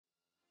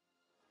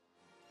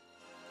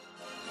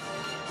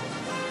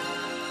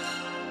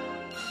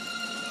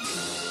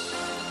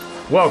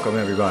Welcome,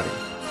 everybody,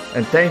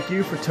 and thank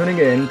you for tuning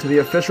in to the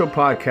official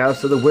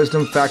podcast of the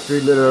Wisdom Factory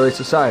Literary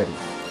Society.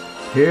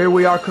 Here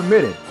we are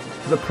committed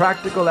to the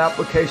practical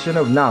application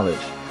of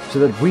knowledge so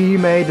that we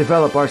may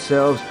develop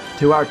ourselves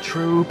to our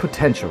true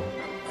potential.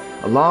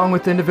 Along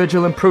with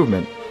individual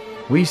improvement,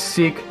 we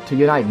seek to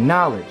unite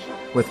knowledge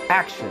with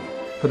action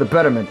for the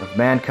betterment of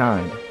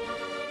mankind.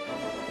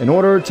 In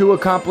order to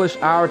accomplish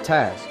our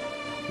task,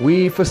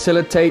 we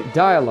facilitate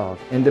dialogue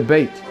and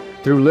debate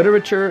through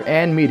literature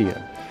and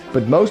media,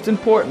 but most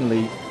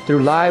importantly,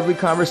 through lively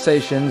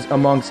conversations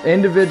amongst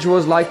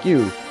individuals like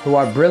you who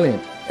are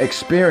brilliant,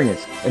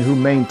 experienced, and who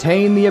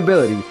maintain the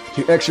ability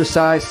to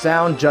exercise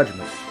sound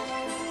judgment.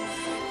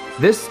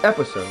 This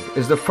episode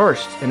is the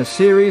first in a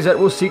series that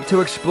will seek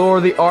to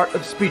explore the art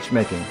of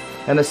speechmaking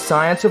and the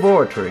science of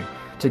oratory.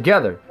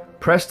 Together,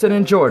 Preston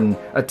and Jordan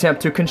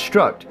attempt to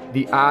construct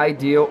the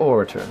ideal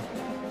orator.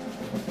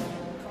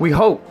 We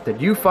hope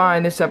that you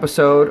find this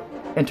episode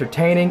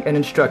entertaining and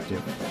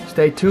instructive.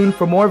 Stay tuned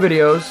for more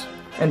videos,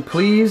 and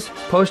please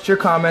post your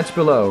comments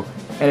below,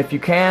 and if you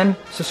can,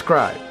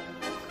 subscribe.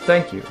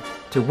 Thank you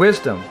to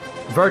Wisdom,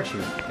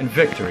 Virtue, and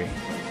Victory.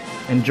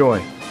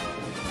 Enjoy.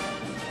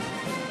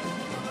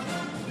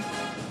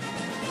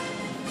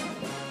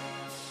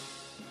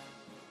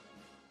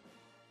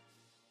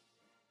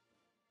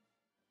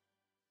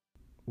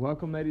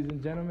 Welcome, ladies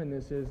and gentlemen.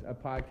 This is a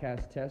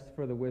podcast test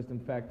for the Wisdom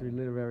Factory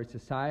Literary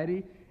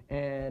Society.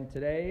 And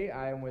today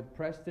I am with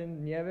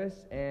Preston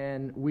Nieves,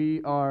 and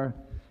we are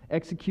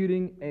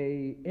executing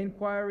an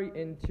inquiry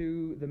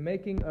into the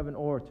making of an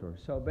orator.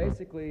 So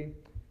basically,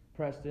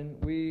 Preston,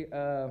 we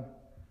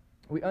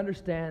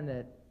understand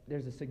that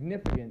there's a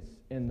significance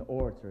in the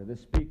orator, the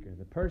speaker,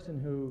 the person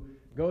who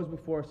goes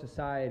before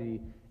society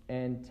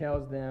and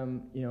tells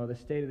them, the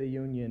State of the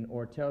Union,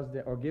 or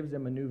gives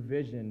them a new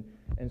vision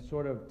and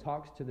sort of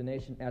talks to the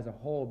nation as a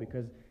whole,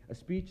 because a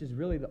speech is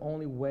really the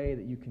only way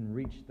that you can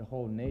reach the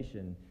whole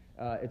nation.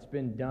 It's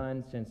been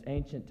done since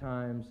ancient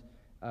times,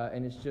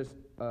 and it's just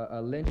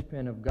a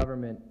linchpin of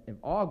government, of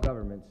all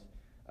governments,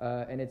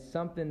 and it's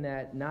something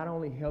that not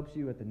only helps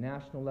you at the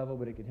national level,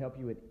 but it can help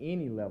you at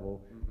any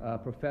level,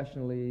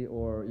 professionally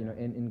or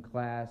in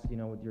class,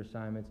 with your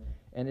assignments.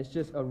 And it's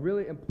just a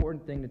really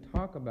important thing to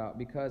talk about,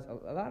 because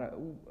a lot of,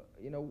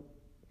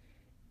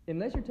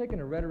 unless you're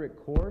taking a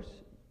rhetoric course,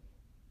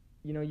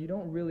 you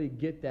don't really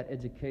get that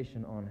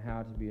education on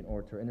how to be an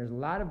orator. And there's a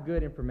lot of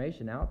good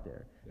information out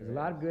there. There's a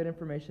lot of good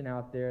information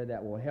out there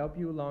that will help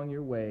you along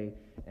your way.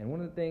 And one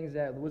of the things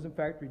that the Wisdom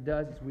Factory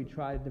does is we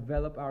try to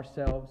develop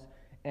ourselves.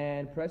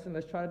 And Preston,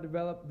 let's try to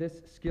develop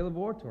this skill of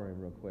oratory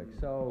real quick.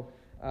 So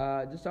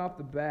just off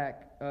the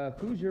back,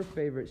 who's your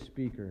favorite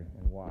speaker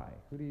and why?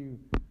 Who do you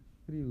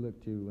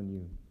look to when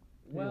you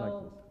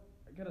Well,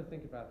 I got to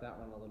think about that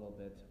one a little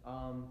bit.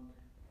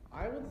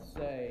 I would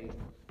say,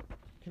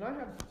 can I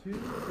have two?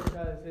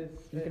 Because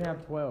You can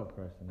have 12,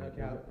 Preston.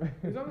 Okay. Because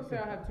I'm going to say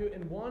I have two,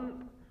 and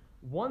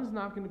one's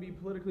not going to be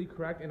politically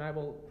correct, and I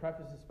will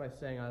preface this by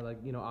saying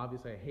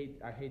obviously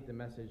I hate the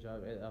message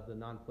of the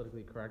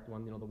non-politically correct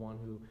one, the one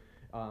who,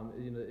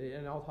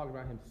 and I'll talk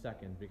about him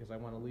second, because I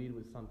want to lead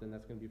with something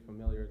that's going to be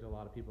familiar to a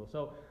lot of people.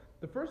 So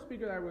the first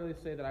speaker that I really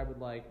say that I would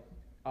like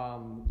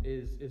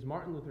is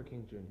Martin Luther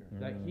King Jr.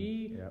 That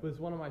he was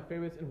one of my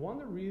favorites, and one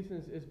of the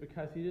reasons is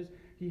because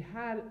he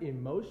had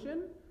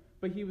emotion,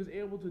 but he was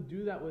able to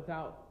do that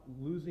without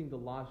losing the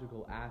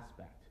logical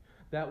aspect.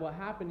 That what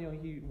happened,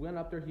 he went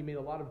up there, he made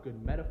a lot of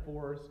good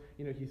metaphors,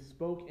 he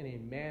spoke in a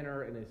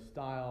manner, in a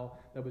style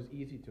that was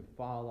easy to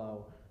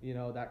follow,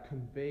 that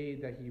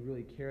conveyed that he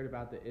really cared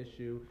about the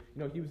issue.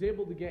 He was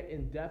able to get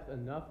in depth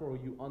enough where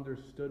you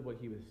understood what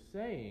he was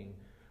saying,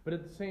 but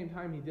at the same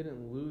time, he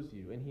didn't lose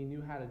you, and he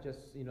knew how to just,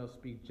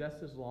 speak just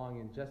as long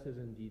and just as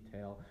in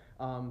detail.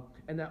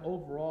 And that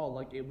overall,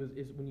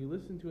 when you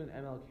listen to an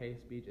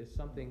MLK speech, it's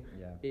something,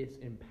 it's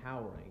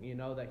empowering,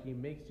 that he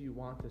makes you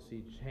want to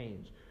see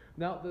change.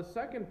 Now, the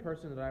second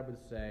person that I would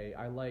say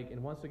I like,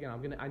 and once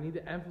again, I need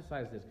to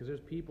emphasize this, because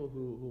there's people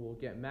who will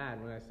get mad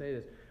when I say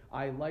this.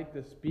 I like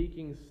the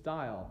speaking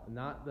style,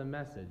 not the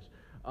message.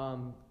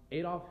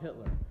 Adolf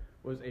Hitler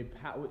was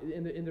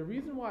and the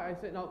reason why I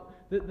say, now,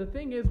 the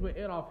thing is with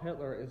Adolf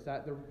Hitler is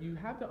that you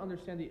have to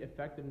understand the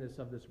effectiveness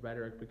of this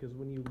rhetoric, because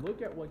when you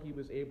look at what he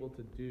was able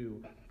to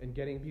do in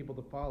getting people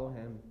to follow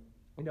him,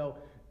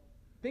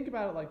 think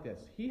about it like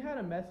this. He had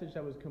a message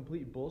that was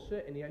complete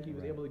bullshit, and yet he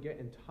was able to get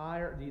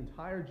the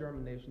entire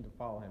German nation to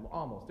follow him.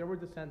 Almost. There were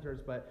dissenters,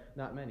 but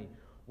not many.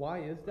 Why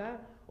is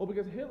that? Well,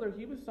 because Hitler,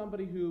 he was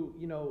somebody who,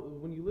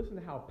 when you listen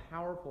to how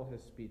powerful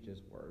his speeches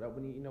were, that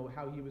when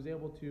how he was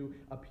able to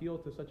appeal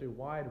to such a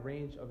wide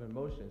range of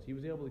emotions, he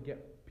was able to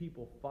get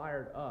people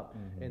fired up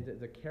and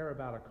to care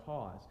about a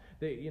cause.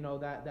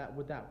 That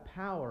with that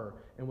power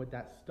and with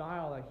that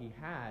style that he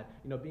had,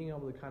 being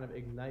able to kind of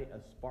ignite a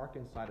spark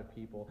inside of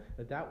people,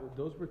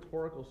 those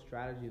rhetorical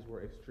strategies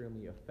were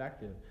extremely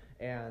effective.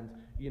 And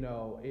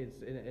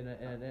it's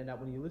and that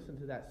when you listen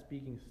to that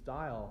speaking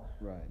style,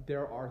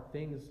 there are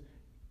things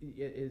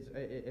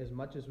as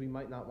much as we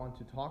might not want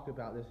to talk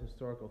about this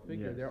historical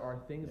figure, Yes. there are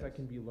things Yes. that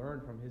can be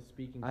learned from his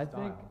speaking I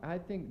style.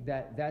 think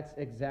that's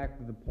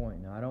exactly the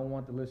point. Now, I don't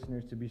want the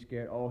listeners to be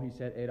scared. Oh, he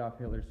said Adolf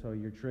Hitler, so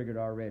you're triggered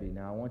already.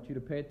 Now, I want you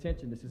to pay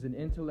attention. This is an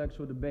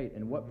intellectual debate,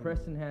 and what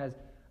Preston has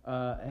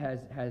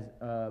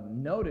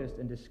noticed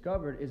and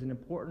discovered is an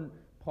important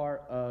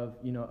part of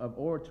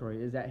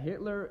oratory. Is that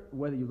Hitler,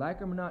 whether you like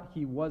him or not,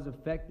 he was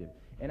effective.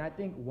 And I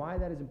think why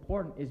that is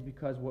important is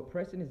because what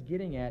Preston is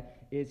getting at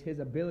is his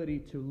ability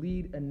to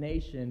lead a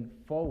nation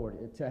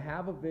forward, to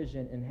have a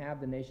vision and have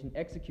the nation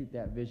execute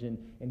that vision.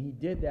 And he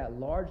did that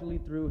largely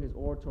through his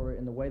oratory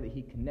and the way that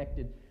he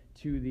connected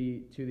to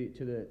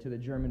the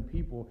German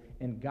people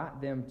and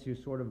got them to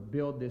sort of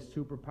build this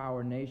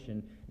superpower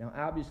nation. Now,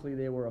 obviously,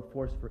 they were a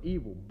force for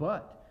evil,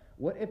 but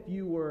what if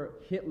you were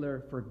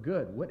Hitler for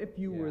good? What if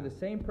you were the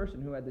same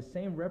person who had the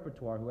same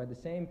repertoire, who had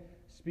the same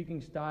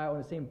speaking style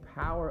and the same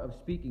power of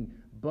speaking,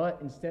 but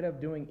instead of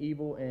doing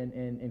evil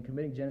and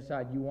committing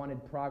genocide, you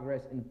wanted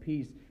progress and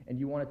peace, and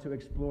you wanted to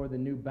explore the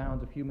new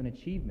bounds of human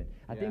achievement?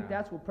 I think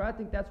that's what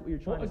you're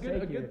trying to say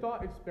here. A good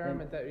thought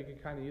experiment that we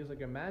could kind of use,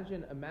 like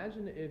imagine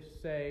if,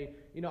 say,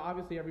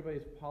 obviously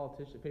everybody's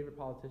favorite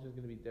politician is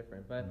going to be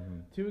different, but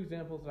two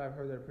examples that I've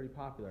heard that are pretty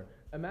popular.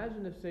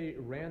 Imagine if, say,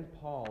 Rand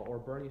Paul or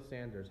Bernie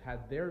Sanders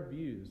had their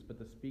views, but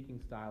the speaking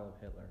style of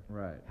Hitler.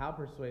 Right. How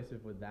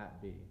persuasive would that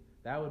be?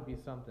 That would be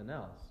something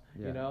else,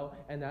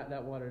 and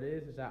that what it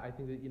is that I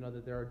think that,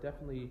 that there are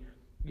definitely,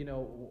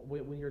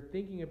 when you're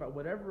thinking about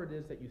whatever it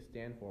is that you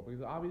stand for,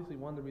 because obviously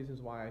one of the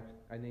reasons why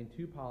I named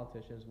two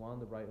politicians, one on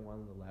the right and one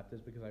on the left, is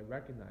because I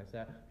recognize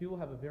that people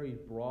have a very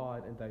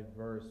broad and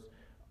diverse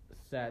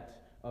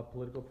set of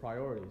political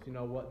priorities.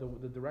 What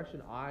the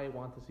direction I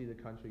want to see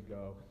the country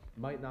go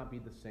might not be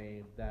the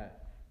same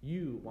that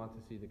you want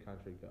to see the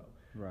country go.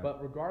 Right.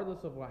 But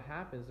regardless of what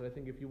happens, I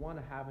think if you want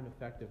to have an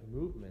effective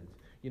movement,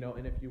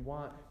 and if you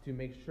want to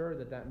make sure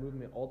that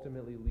movement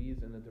ultimately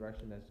leads in the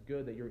direction that's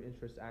good, that your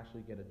interests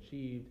actually get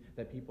achieved,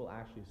 that people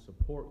actually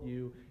support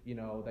you,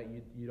 that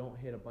you don't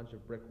hit a bunch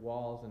of brick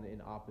walls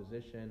in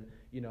opposition,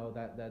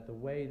 that the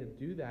way to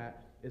do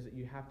that is that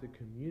you have to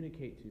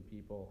communicate to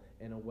people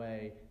in a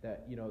way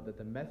that, that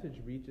the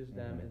message reaches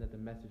them and that the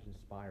message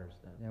inspires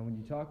them. Now, when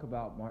you talk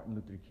about Martin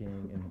Luther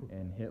King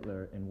and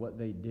Hitler and what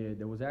they did,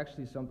 there was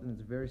actually something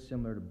that's very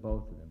similar to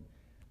both of them.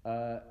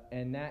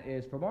 And that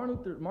is, for Martin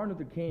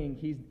Luther King,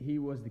 he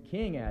was the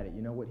king at it.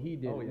 What he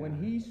did. Oh, yeah.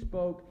 When he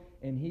spoke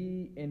and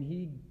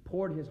he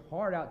poured his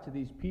heart out to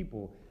these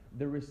people,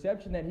 the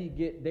reception that he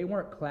get, they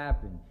weren't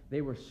clapping,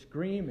 they were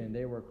screaming,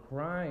 they were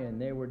crying,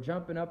 they were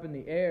jumping up in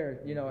the air,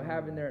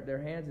 having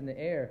their hands in the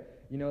air.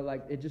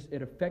 Like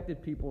it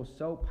affected people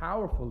so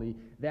powerfully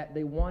that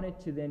they wanted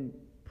to then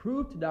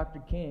prove to Dr.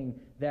 King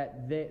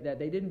that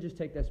they didn't just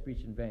take that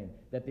speech in vain,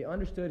 that they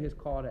understood his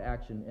call to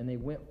action and they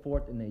went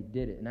forth and they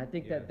did it. And I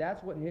think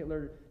that's what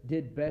Hitler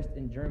did best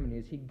in Germany,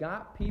 is he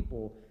got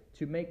people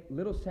to make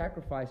little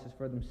sacrifices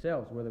for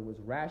themselves, whether it was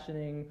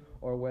rationing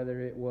or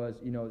whether it was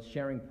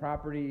sharing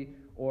property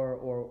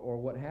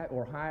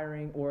or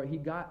hiring, or he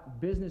got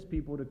business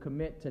people to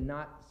commit to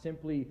not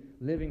simply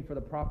living for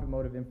the profit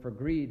motive and for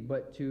greed,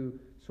 but to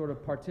sort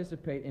of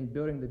participate in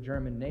building the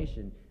German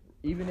nation,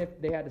 even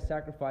if they had to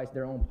sacrifice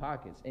their own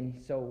pockets. And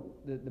so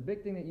the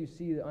big thing that you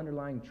see, the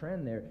underlying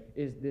trend there,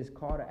 is this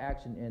call to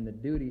action and the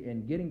duty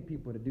and getting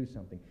people to do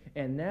something.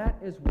 And that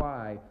is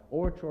why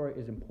oratory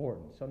is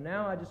important. So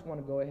now I just want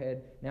to go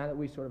ahead, now that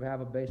we sort of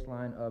have a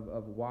baseline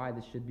of why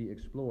this should be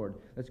explored,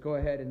 let's go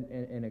ahead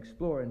and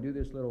explore and do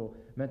this little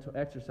mental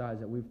exercise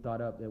that we've thought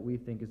up that we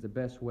think is the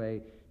best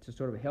way to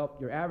sort of help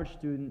your average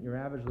student, your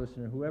average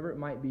listener, whoever it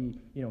might be,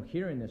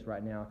 hearing this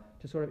right now,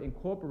 to sort of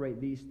incorporate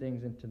these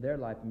things into their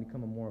life and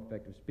become a more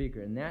effective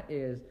speaker. And that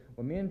is,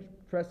 what me and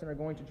Preston are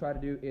going to try to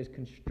do is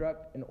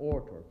construct an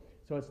orator.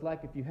 So it's like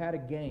if you had a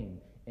game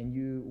and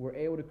you were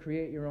able to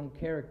create your own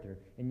character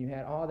and you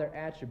had all their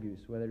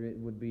attributes, whether it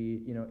would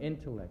be,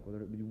 intellect,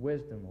 whether it would be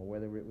wisdom, or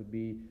whether it would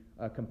be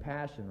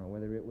compassion, or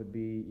whether it would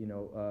be,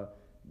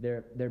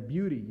 their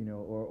beauty,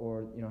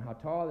 or how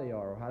tall they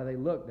are, or how do they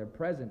look, their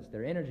presence,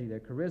 their energy, their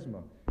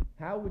charisma.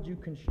 How would you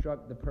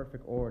construct the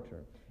perfect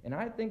orator? And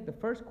I think the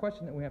first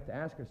question that we have to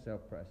ask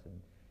ourselves, Preston,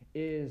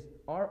 is,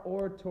 are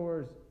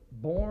orators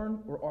born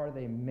or are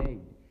they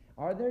made?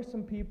 Are there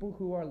some people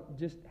who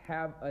just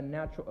have a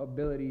natural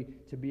ability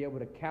to be able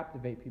to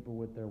captivate people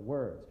with their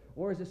words?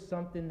 Or is this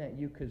something that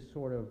you could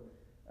sort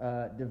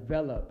of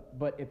develop?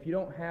 But if you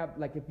don't have,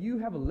 like if you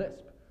have a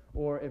lisp,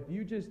 or if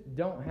you just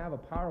don't have a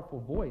powerful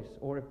voice,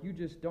 or if you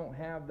just don't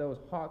have those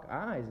hawk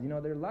eyes,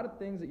 there are a lot of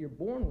things that you're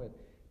born with.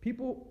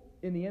 People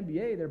in the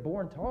NBA, they're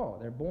born tall,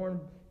 they're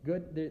born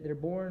good, they're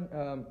born,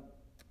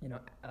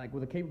 like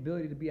with a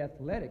capability to be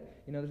athletic.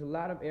 There's a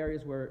lot of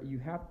areas where you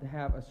have to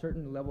have a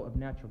certain level of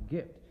natural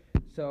gift.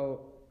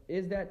 So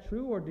is that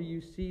true, or do you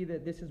see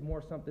that this is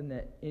more something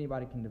that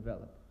anybody can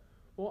develop?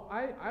 Well,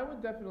 I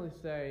would definitely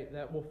say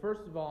that, well,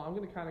 first of all, I'm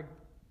going to kind of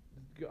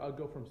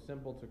go from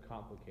simple to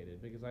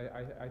complicated, because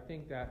I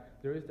think that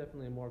there is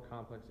definitely a more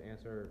complex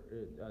answer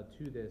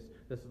to this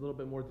that's a little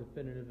bit more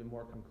definitive and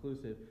more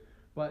conclusive.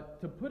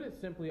 But to put it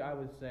simply, I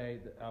would say,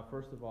 that,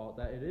 first of all,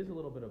 that it is a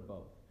little bit of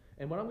both.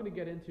 And what I'm going to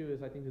get into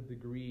is, I think, the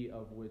degree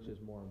of which is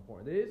more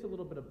important. It is a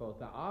little bit of both.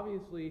 Now,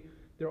 obviously,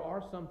 there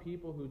are some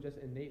people who just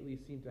innately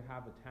seem to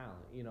have a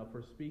talent,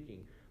 for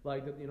speaking.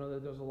 Like,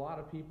 there's a lot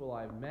of people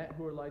I've met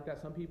who are like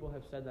that. Some people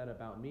have said that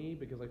about me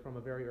because, like, from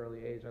a very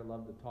early age, I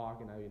love to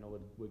talk, and I,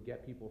 would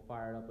get people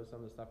fired up with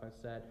some of the stuff I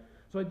said.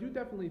 So I do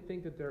definitely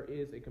think that there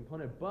is a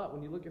component. But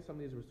when you look at some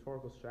of these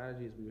rhetorical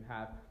strategies we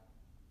have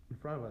in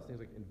front of us, things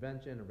like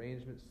invention,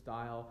 arrangement,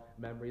 style,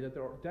 memory, that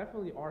there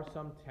definitely are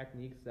some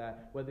techniques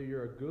that, whether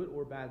you're a good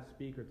or bad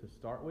speaker to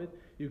start with,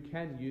 you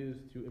can use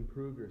to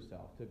improve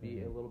yourself, to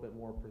be a little bit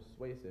more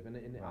persuasive. And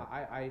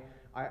right.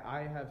 I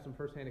have some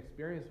firsthand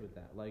experience with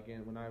that. Like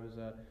when I was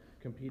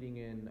competing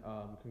in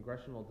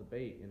congressional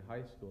debate in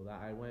high school,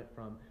 that I went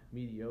from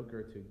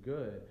mediocre to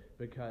good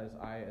because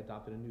I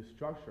adopted a new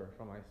structure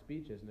for my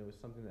speeches, and it was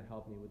something that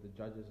helped me with the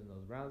judges in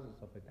those rounds and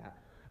stuff like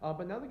that.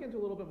 But now to get into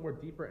a little bit more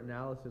deeper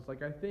analysis,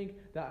 like I think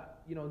that,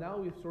 now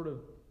we've sort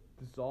of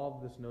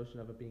dissolved this notion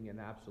of it being an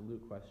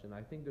absolute question.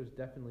 I think there's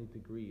definitely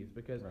degrees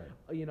because, right.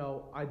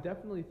 I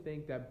definitely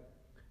think that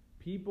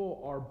people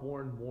are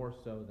born more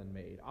so than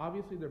made.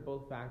 Obviously, they're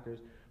both factors,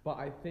 but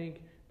I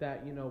think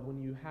that,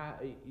 when you have,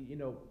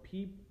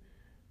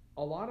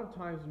 a lot of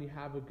times when you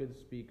have a good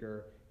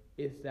speaker,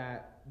 it's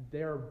that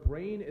their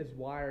brain is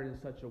wired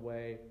in such a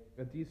way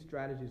that these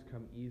strategies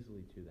come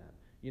easily to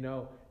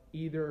them.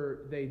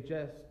 Either they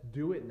just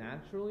do it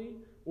naturally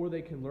or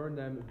they can learn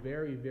them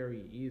very,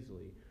 very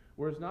easily.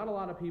 Whereas not a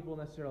lot of people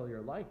necessarily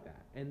are like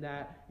that. And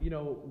that,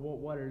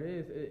 what it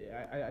is,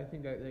 I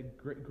think that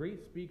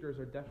great speakers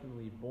are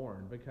definitely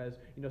born because,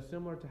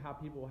 similar to how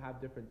people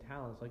have different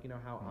talents, like,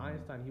 how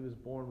Einstein, he was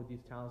born with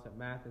these talents at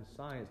math and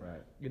science.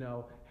 Right.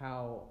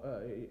 How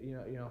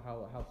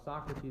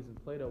Socrates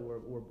and Plato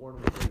were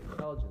born with great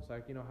intelligence.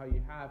 Like, how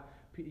you have,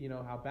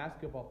 how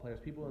basketball players,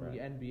 people in the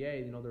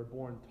NBA, they're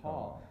born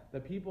tall.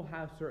 That people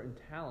have certain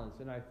talents,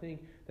 and I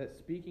think that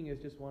speaking is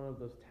just one of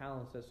those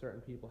talents that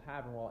certain people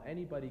have. And while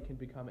anybody can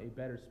become a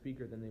better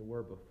speaker than they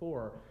were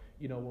before,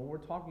 when we're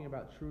talking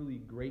about truly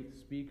great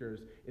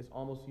speakers, it's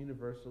almost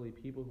universally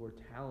people who are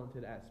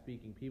talented at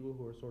speaking, people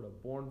who are sort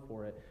of born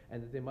for it,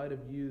 and that they might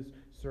have used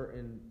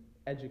certain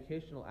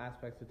educational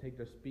aspects to take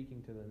their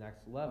speaking to the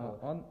next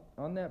level.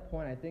 On that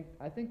point,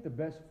 I think the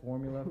best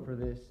formula for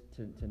this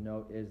to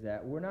note is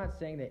that we're not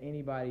saying that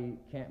anybody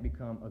can't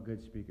become a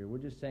good speaker. We're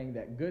just saying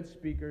that good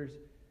speakers,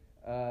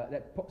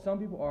 some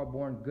people are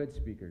born good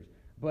speakers.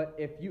 But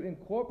if you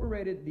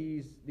incorporated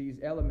these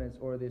elements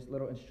or this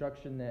little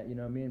instruction that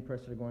me and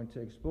Preston are going to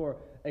explore,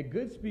 a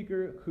good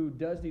speaker who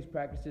does these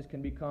practices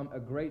can become a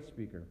great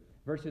speaker.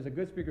 Versus a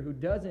good speaker who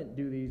doesn't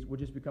do these will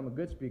just become a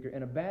good speaker,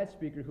 and a bad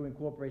speaker who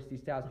incorporates these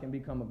styles can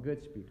become a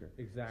good speaker.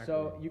 Exactly.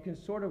 So you can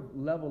sort of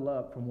level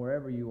up from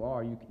wherever you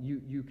are.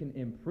 You can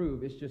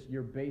improve. It's just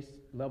your base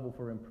level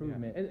for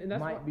improvement and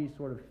might be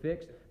sort of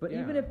fixed. But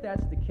even if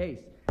that's the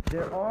case,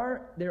 there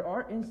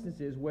are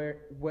instances where,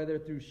 whether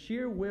through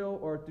sheer will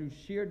or through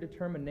sheer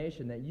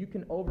determination, that you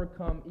can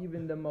overcome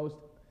even the most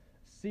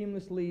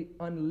seamlessly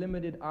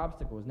unlimited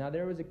obstacles. Now,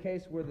 there was a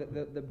case where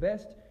the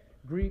best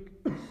Greek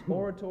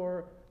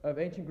orator of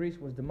ancient Greece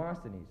was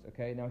Demosthenes.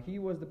 Okay, now he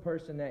was the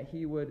person that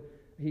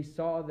he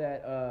saw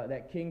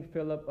that King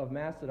Philip of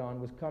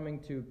Macedon was coming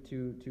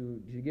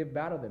to give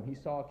battle to them. He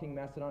saw King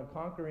Macedon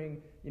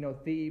conquering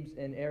Thebes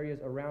and areas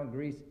around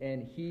Greece,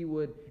 and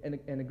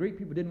the Greek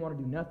people didn't want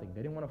to do nothing.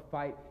 They didn't want to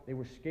fight. They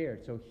were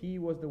scared. So he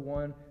was the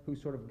one who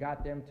sort of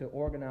got them to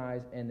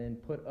organize and then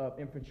put up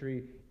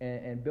infantry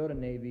and build a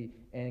navy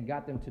and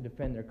got them to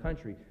defend their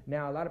country.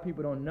 Now, a lot of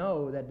people don't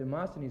know that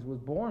Demosthenes was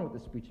born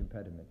with a speech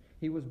impediment.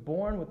 He was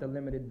born with a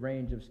limited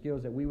range of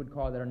skills that we would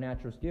call that are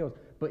natural skills,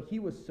 but he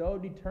was so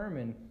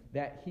determined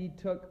that he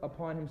took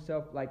upon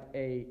himself like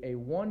a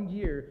 1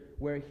 year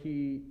where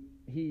he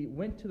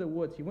went to the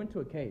woods. He went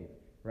to a cave,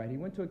 right? He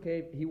went to a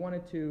cave. He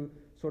wanted to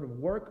sort of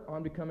work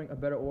on becoming a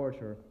better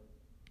orator,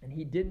 and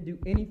he didn't do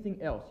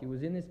anything else. He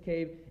was in this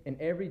cave, and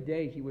every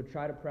day he would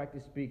try to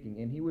practice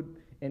speaking,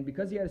 and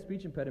because he had a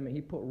speech impediment,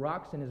 he put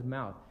rocks in his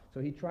mouth. So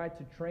he tried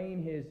to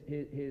train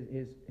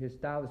his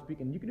style of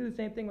speaking. You can do the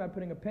same thing by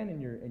putting a pen in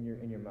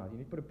your mouth.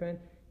 You put a pen,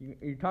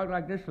 you talk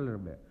like this a little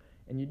bit.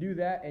 And you do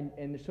that,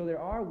 and so there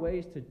are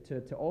ways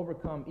to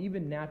overcome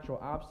even natural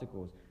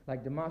obstacles,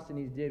 like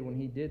Demosthenes did when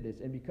he did this.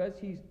 And because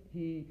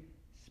he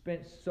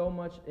spent so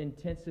much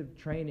intensive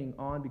training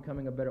on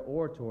becoming a better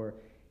orator,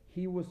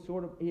 he was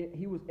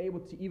able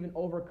to even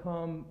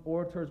overcome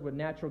orators with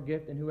natural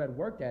gift and who had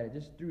worked at it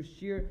just through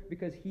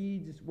because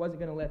he just wasn't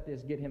going to let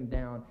this get him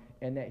down,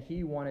 and that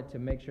he wanted to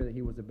make sure that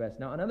he was the best.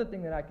 Now, another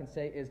thing that I can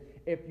say is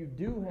if you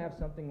do have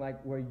something like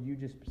where you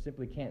just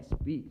simply can't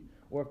speak,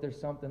 or if there's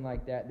something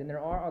like that, then there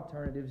are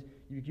alternatives.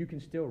 You can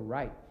still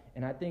write.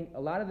 And I think a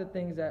lot of the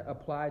things that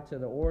apply to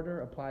the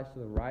orator applies to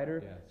the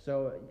writer. Yes.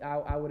 So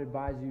I would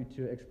advise you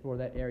to explore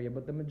that area.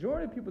 But the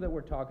majority of people that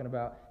we're talking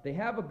about, they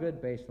have a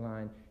good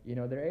baseline. You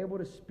know, they're able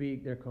to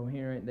speak. They're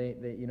coherent. They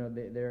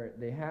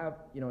they have,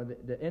 you know,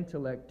 the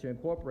intellect to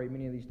incorporate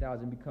many of these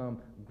styles and become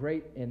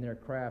great in their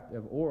craft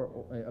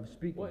of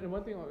speaking. Well, and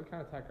one thing I'll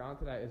kind of tack on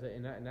to that is that,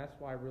 and that's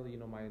why really, you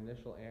know, my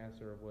initial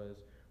answer was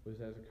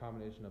as a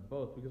combination of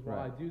both, because while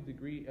I do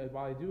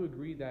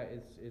agree that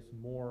it's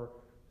more,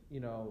 you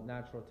know,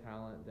 natural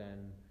talent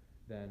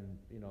than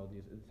you know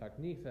these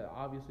techniques, that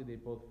obviously they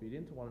both feed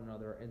into one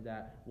another, and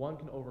that one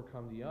can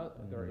overcome the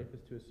other if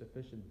it's to a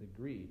sufficient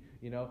degree.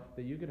 You know,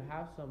 that you could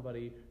have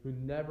somebody who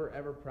never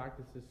ever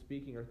practices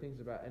speaking or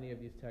thinks about any of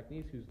these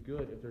techniques who's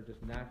good if they're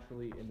just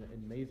naturally an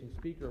amazing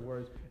speaker,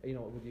 whereas, you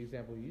know, with the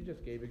example you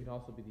just gave, it can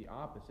also be the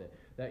opposite,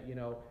 that, you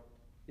know,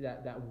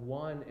 that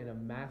one in a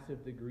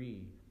massive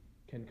degree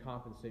can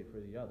compensate for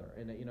the other,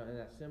 and you know, and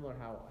that's similar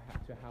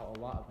to how a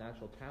lot of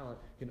natural talent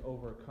can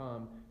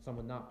overcome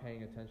someone not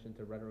paying attention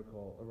to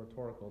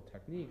rhetorical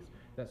techniques.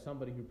 That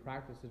somebody who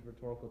practices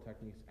rhetorical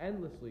techniques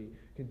endlessly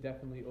can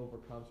definitely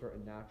overcome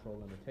certain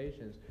natural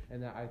limitations,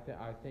 and that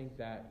I think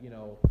that, you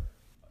know,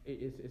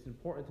 it's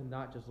important to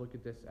not just look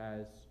at this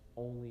as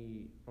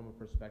only from a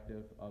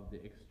perspective of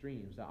the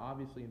extremes. That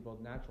obviously in both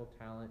natural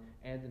talent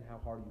and in how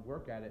hard you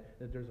work at it,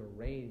 that there's a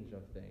range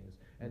of things,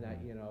 and that,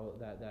 you know,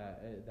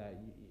 that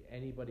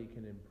anybody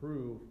can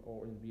improve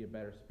or be a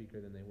better speaker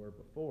than they were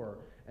before,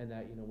 and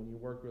that, you know, when you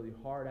work really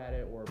hard at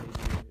it, or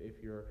maybe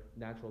if your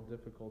natural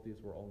difficulties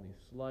were only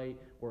slight,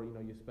 or, you know,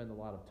 you spend a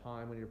lot of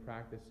time when you're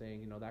practicing,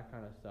 you know, that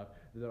kind of stuff,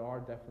 there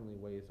are definitely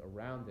ways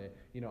around it.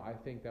 You know, I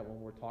think that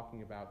when we're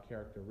talking about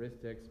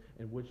characteristics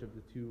and which of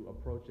the two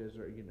approaches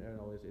are, you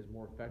know, is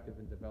more effective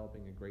in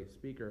developing a great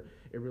speaker,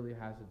 it really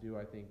has to do,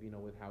 I think, you know,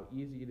 with how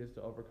easy it is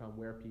to overcome,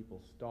 where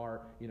people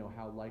start, you know,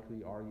 how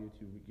likely are you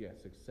to get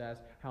success,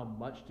 how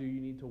much do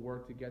you need to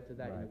work to get to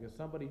that, right. You know, because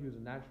somebody who's a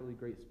naturally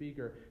great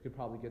speaker could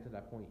probably get to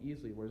that point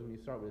easily, whereas when you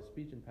start with a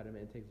speech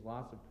impediment, it takes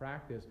lots of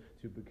practice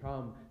to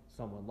become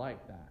someone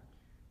like that.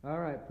 All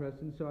right,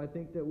 Preston, so I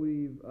think that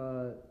we've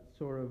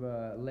sort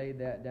of laid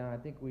that down. I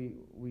think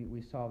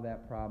we solved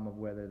that problem of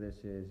whether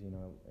this is, you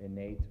know,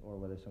 innate or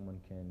whether someone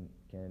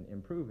can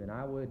improve. And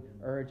I would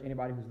urge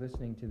anybody who's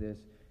listening to this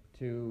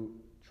to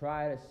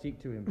try to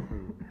seek to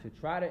improve,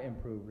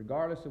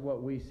 regardless of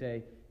what we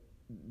say.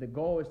 The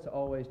goal is to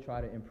always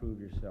try to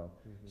improve yourself.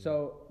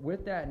 So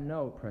with that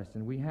note,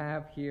 Preston, we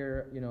have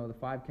here, you know, the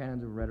 5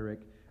 canons of rhetoric,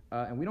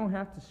 and we don't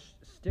have to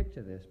stick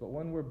to this, but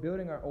when we're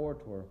building our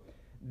orator,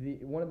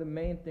 one of the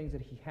main things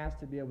that he has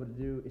to be able to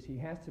do is he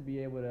has to be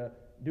able to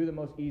do the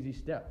most easy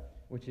step,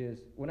 which is,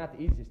 well, not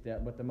the easiest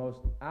step, but the most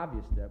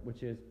obvious step,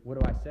 which is, what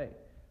do I say?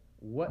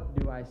 What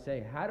do I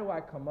say? How do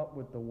I come up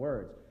with the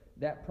words?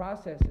 That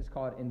process is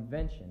called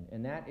invention,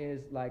 and that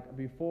is like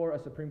before a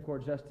Supreme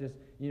Court justice,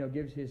 you know,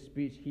 gives his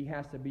speech, he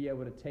has to be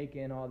able to take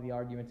in all the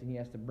arguments and he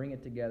has to bring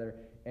it together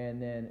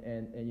and then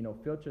and you know,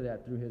 filter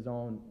that through his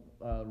own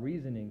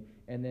reasoning,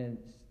 and then,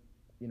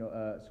 you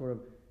know, sort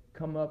of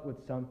come up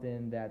with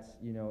something that's,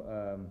 you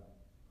know,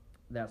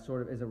 that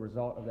sort of is a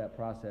result of that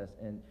process.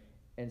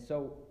 And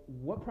so,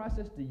 what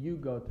process do you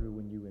go through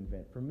when you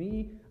invent? For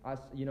me,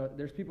 you know,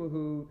 there's people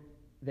who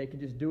they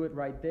can just do it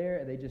right there,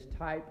 and they just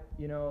type,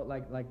 you know,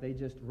 like they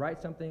just write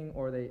something,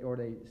 or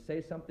they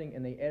say something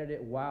and they edit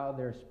it while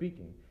they're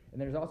speaking. And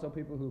there's also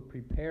people who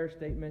prepare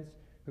statements,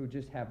 who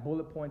just have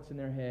bullet points in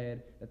their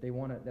head that they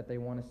want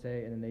to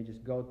say, and then they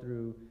just go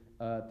through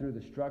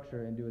the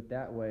structure and do it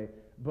that way.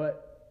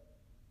 But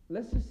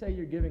let's just say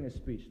you're giving a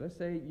speech. Let's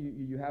say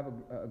you have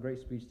a great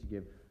speech to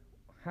give.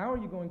 How are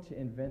you going to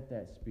invent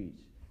that speech?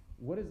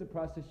 What is the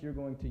process you're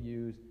going to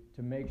use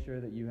to make sure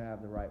that you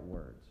have the right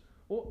words?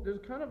 Well, there's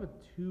kind of a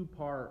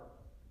 2-part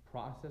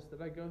process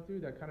that I go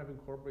through that kind of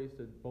incorporates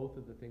both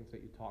of the things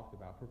that you talked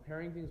about.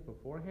 Preparing things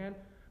beforehand,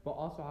 but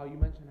also how you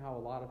mentioned how a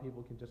lot of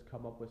people can just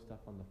come up with stuff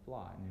on the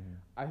fly.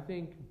 I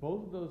think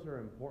both of those are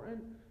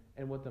important,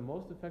 and what the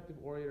most effective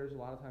orators a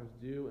lot of times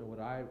do, and what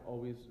I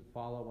always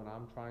follow when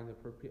I'm trying to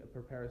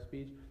prepare a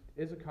speech,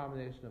 is a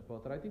combination of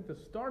both. And I think the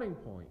starting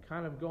point,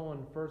 kind of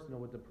going first, you know,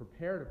 with the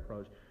prepared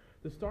approach,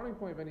 the starting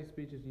point of any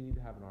speech is you need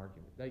to have an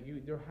argument. That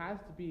there has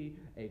to be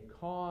a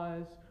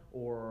cause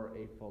or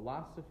a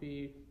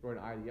philosophy or an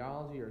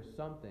ideology or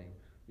something.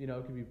 You know,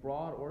 it can be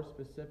broad or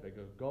specific,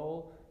 a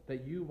goal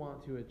that you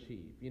want to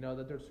achieve. You know,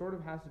 that there sort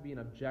of has to be an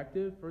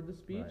objective for the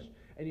speech, right.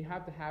 And you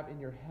have to have in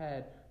your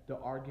head the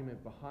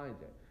argument behind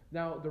it.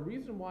 Now, the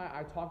reason why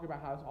I talk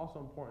about how it's also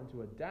important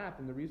to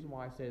adapt, and the reason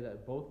why I say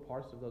that both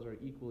parts of those are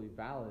equally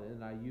valid,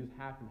 and I use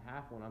half and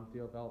half when I'm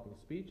developing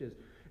speeches,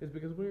 is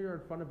because when you're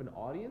in front of an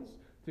audience,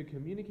 to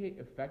communicate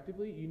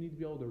effectively, you need to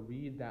be able to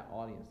read that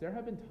audience. There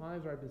have been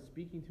times where I've been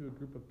speaking to a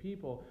group of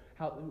people,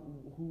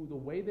 who the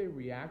way they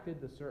reacted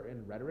to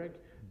certain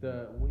rhetoric,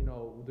 the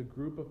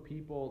group of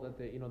people that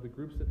the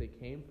groups that they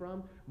came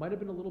from might have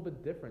been a little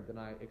bit different than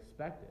I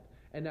expected.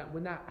 And that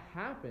when that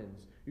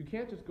happens, you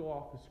can't just go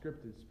off a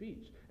scripted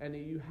speech, and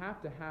you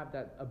have to have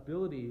that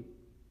ability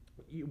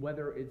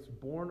whether it's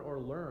born or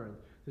learned,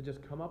 to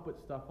just come up with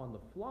stuff on the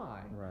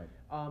fly, Right.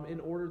 in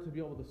order to be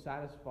able to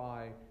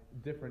satisfy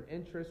different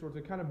interests or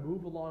to kind of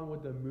move along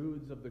with the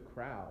moods of the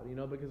crowd,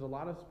 because a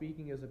lot of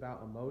speaking is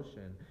about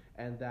emotion,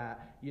 and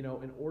that,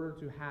 in order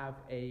to have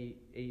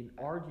an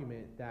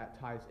argument that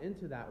ties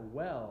into that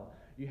well,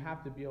 you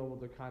have to be able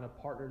to kind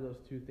of partner those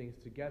two things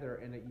together,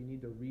 and that you need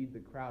to read the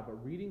crowd.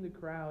 But reading the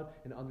crowd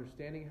and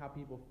understanding how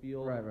people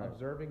feel, Right.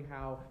 observing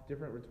how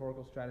different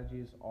rhetorical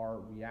strategies are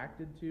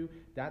reacted to,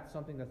 that's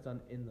something that's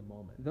done in the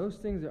moment. Those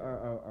things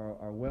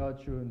are well,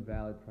 true, and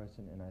valid,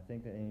 Preston, and I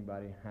think that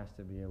anybody has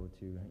to be able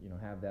to,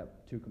 have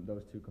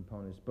those two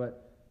components.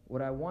 But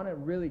what I want to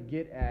really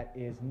get at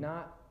is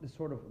not the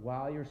sort of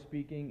while you're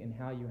speaking and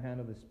how you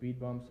handle the speed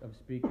bumps of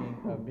speaking,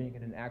 of being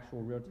in an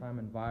actual real-time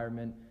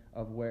environment,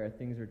 of where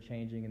things are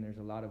changing and there's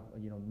a lot of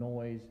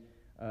noise,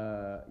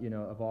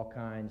 of all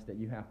kinds that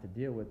you have to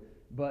deal with.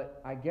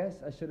 But I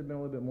guess I should have been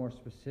a little bit more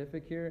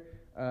specific here.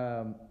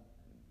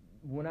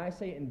 When I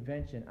say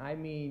invention, I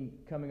mean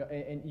coming up,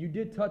 and you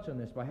did touch on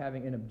this by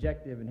having an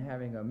objective and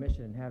having a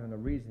mission and having a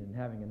reason and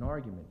having an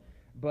argument.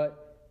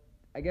 But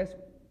I guess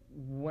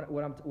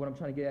what I'm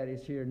trying to get at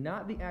is here,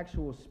 not the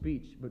actual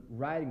speech, but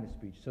writing the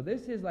speech. So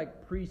this is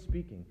like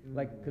pre-speaking,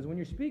 like, because when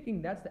you're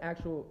speaking, that's the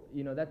actual,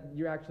 that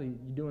you're actually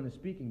doing the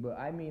speaking. But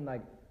I mean,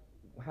 like,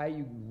 how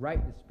you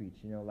write the speech,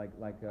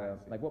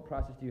 like what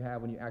process do you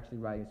have when you're actually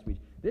writing a speech?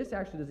 This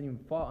actually doesn't even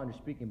fall under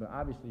speaking, but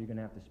obviously you're going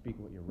to have to speak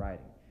what you're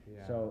writing.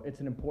 Yeah. So it's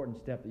an important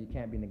step that you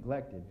can't be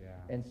neglected.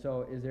 Yeah. And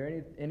so is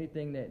there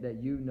anything that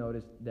you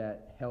noticed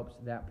that helps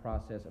that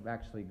process of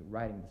actually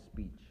writing the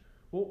speech?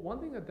 Well, one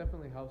thing that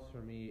definitely helps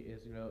for me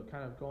is,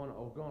 kind of going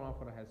off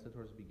what I had said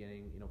towards the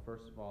beginning.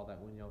 First of all, that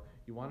when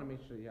you want to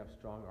make sure you have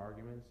strong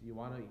arguments, you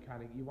want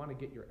to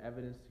get your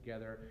evidence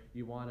together.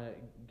 You want to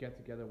get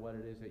together what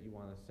it is that you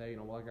want to say.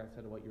 Like I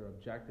said, what your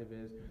objective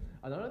is.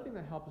 Another thing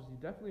that helps is you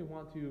definitely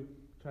want to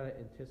try to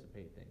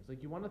anticipate things.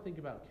 Like, you want to think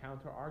about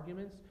counter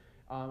arguments.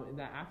 And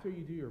that after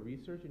you do your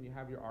research and you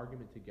have your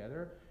argument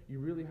together, you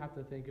really have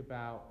to think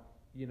about,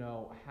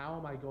 how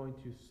am I going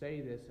to say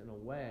this in a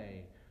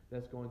way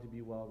that's going to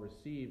be well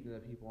received, and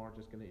that people aren't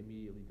just going to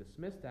immediately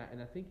dismiss that.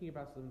 And that thinking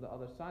about some of the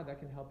other side,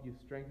 that can help you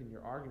strengthen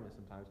your argument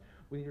sometimes.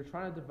 When you're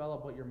trying to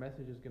develop what your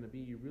message is going to be,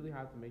 you really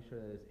have to make sure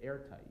that it's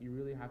airtight. You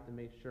really have to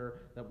make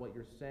sure that what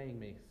you're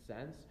saying makes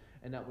sense,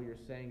 and that what you're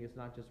saying is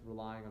not just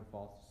relying on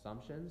false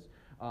assumptions.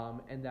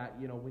 And that,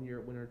 when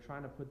you're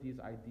trying to put these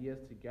ideas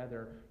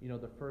together,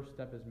 the first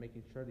step is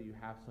making sure that you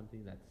have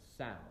something that's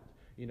sound.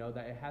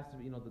 That it has to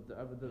be,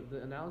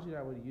 the analogy that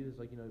I would use is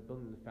like,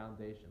 building the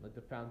foundation. Like,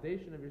 the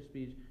foundation of your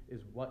speech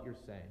is what you're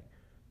saying.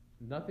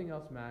 Nothing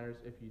else matters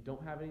if you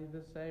don't have anything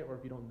to say or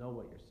if you don't know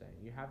what you're saying.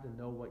 You have to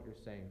know what you're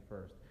saying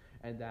first.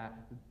 And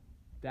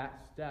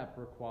that step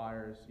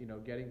requires,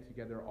 getting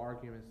together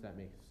arguments that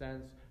make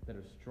sense, that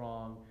are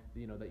strong, that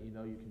you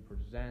can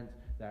present,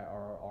 that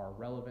are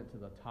relevant to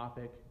the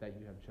topic that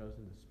you have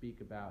chosen to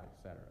speak about,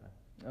 etc.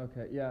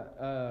 Okay, yeah.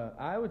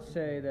 I would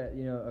say that,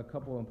 a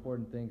couple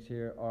important things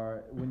here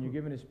are, when you're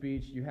giving a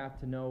speech, you have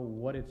to know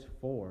what it's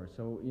for.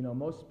 So,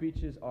 most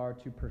speeches are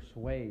to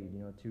persuade,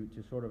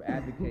 to sort of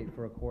advocate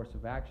for a course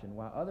of action,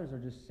 while others are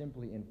just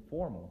simply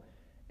informal.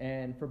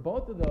 And for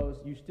both of those,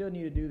 you still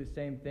need to do the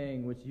same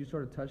thing, which you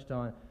sort of touched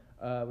on,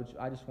 which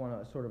I just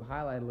want to sort of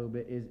highlight a little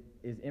bit,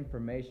 is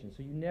information.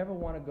 So you never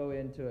want to go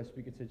into a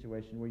speaking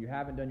situation where you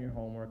haven't done your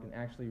homework and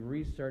actually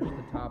researched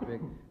the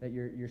topic that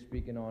you're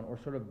speaking on, or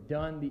sort of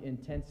done the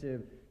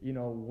intensive,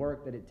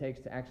 work that it takes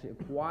to actually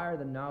acquire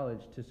the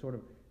knowledge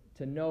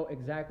to know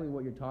exactly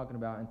what you're talking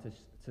about, and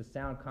to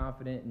sound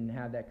confident and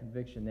have that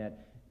conviction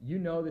that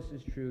this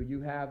is true.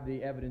 You have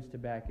the evidence to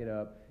back it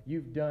up.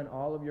 You've done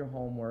all of your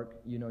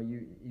homework. You've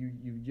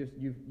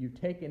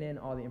taken in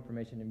all the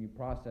information and you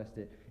processed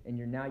it, and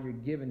you're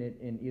giving it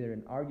in either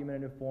an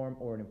argumentative form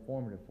or an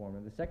informative form.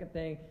 And the second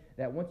thing,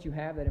 that once you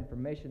have that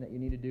information, that you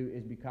need to do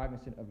is be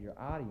cognizant of your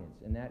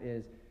audience, and that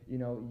is,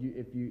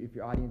 if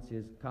your audience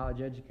is college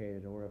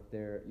educated, or if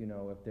they're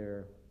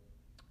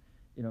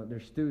they're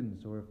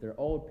students, or if they're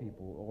old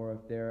people, or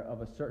if they're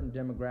of a certain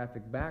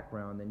demographic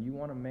background, then you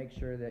want to make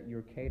sure that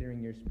you're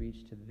catering your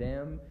speech to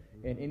them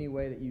in any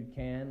way that you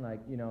can. Like,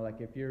 like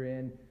if you're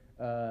in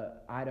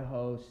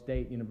Idaho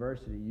State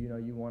University,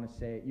 you want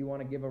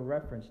to give a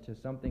reference to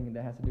something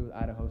that has to do with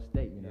Idaho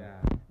State, Yeah.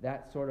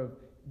 That sort of,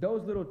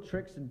 those little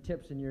tricks and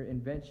tips in your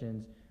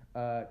inventions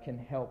can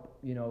help,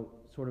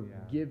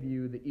 give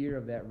you the ear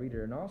of that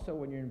reader. And also,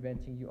 when you're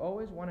inventing, you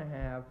always want to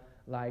have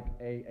like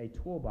a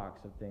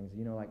toolbox of things,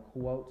 like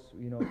quotes,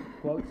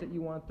 quotes that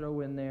you want to throw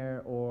in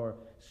there, or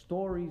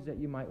stories that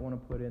you might want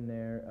to put in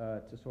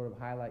there to sort of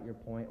highlight your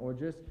point, or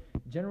just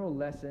general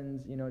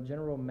lessons,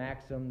 general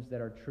maxims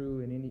that are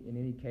true in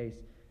any case,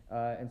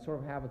 and sort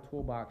of have a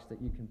toolbox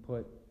that you can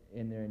put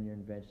in there in your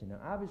invention. Now,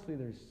 obviously,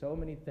 there's so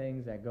many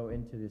things that go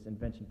into this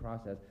invention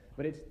process,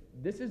 but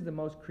this is the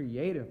most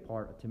creative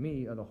part, to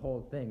me, of the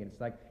whole thing. And it's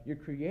like you're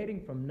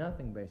creating from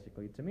nothing,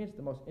 basically. To me, it's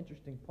the most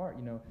interesting part,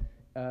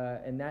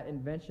 and that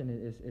invention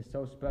is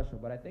so special.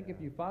 But I think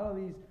if you follow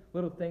these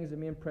little things that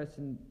me and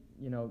Preston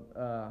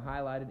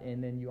highlighted,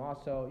 and then you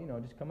also,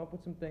 just come up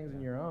with some things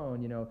in your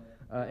own,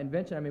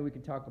 invention. I mean, we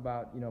could talk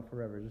about,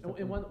 forever.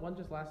 And one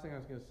just last thing I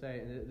was going to say,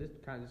 and this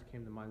kind of just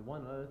came to mind.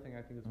 One other thing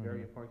I think is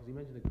very important, because you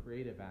mentioned the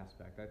creative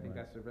aspect. I think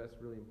that's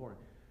really important.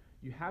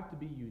 You have to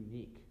be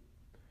unique.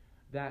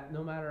 That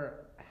no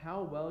matter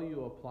how well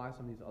you apply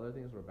some of these other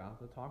things we're about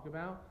to talk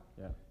about,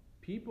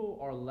 people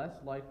are less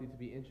likely to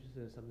be interested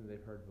in something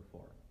they've heard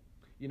before.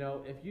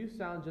 If you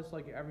sound just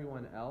like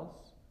everyone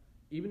else,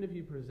 even if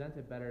you present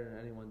it better than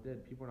anyone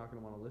did, people are not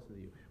going to want to listen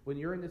to you. When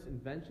you're in this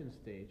invention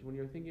stage, when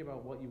you're thinking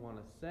about what you want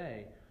to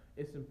say,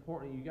 it's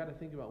important. You got to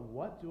think about,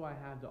 what do I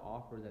have to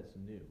offer that's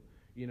new?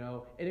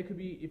 And it could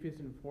be, if it's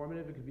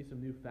informative, it could be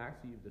some new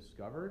facts that you've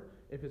discovered.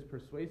 If it's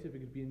persuasive, it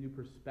could be a new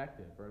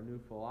perspective or a new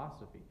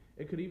philosophy.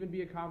 It could even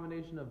be a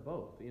combination of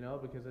both,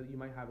 because you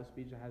might have a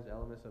speech that has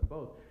elements of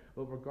both.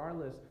 But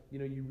regardless,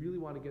 you really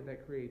want to get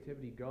that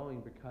creativity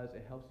going, because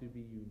it helps you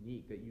be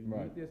unique. That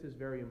uniqueness is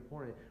very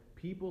important.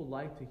 People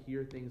like to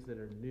hear things that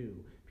are new.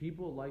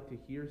 People like to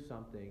hear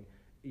something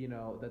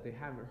that they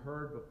haven't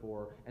heard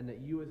before, and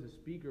that you as a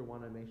speaker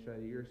want to make sure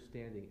that you're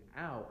standing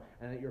out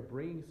and that you're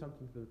bringing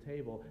something to the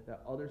table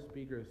that other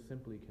speakers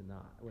simply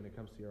cannot when it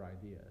comes to your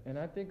idea. And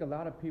I think a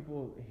lot of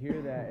people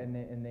hear that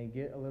and they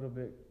get a little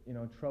bit,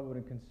 troubled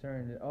and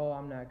concerned that, oh,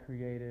 I'm not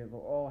creative,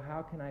 or, oh,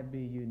 how can I be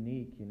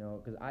unique,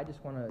 because I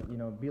just want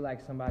to, be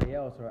like somebody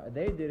else, or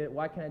they did it,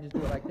 why can't I just do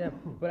it like them?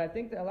 But I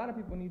think that a lot of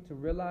people need to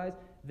realize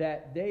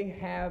that they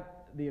have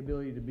the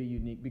ability to be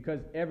unique,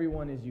 because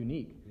everyone is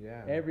unique.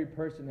 Yeah. Every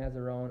person has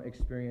their own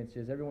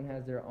experiences. Everyone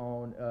has their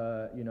own,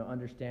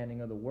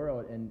 understanding of the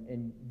world,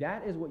 and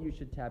that is what you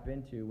should tap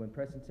into when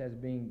Preston says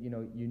being,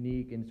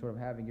 unique and sort of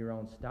having your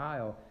own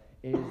style.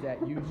 Is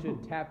that you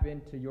should tap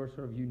into your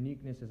sort of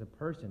uniqueness as a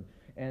person,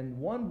 and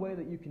one way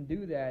that you can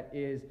do that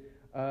is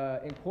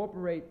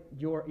incorporate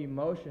your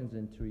emotions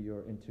into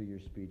your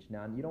speech.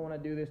 Now, you don't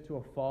want to do this to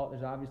a fault.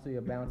 There's obviously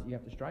a balance that you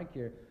have to strike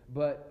here.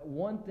 But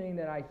one thing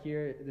that I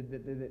hear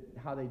that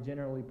how they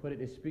generally put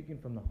it is speaking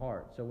from the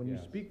heart. So when you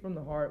speak from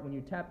the heart, when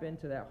you tap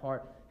into that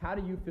heart, how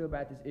do you feel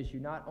about this issue?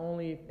 Not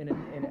only at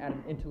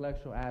an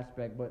intellectual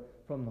aspect,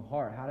 but from the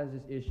heart. How does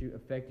this issue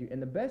affect you?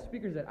 And the best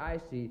speakers that I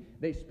see,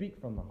 they speak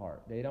from the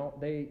heart.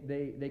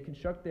 They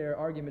construct their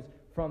arguments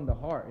from the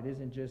heart. It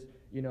isn't just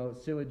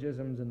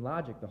syllogisms and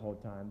logic the whole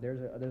time.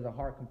 There's a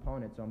heart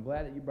component. So I'm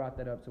glad that you brought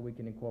that up so we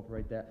can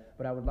incorporate that.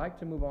 But I would like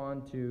to move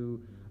on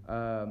to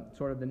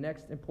sort of the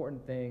next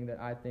important thing that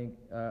I think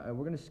we're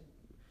going to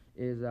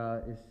is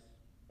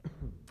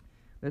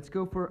let's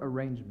go for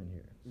arrangement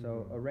here.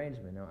 So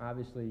arrangement. Now,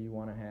 obviously, you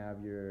want to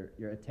have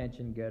your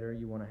attention getter.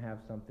 You want to have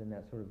something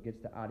that sort of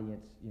gets the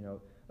audience,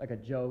 like a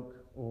joke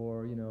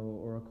or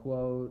or a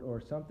quote or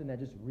something that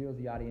just reels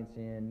the audience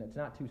in. It's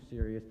not too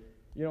serious.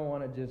 You don't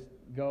want to just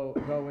go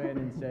in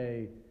and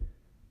say,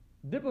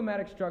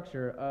 diplomatic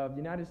structure of the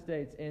United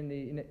States in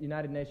the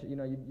United Nations.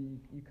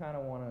 You kind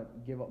of want to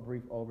give a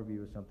brief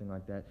overview or something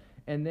like that.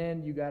 And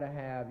then you got to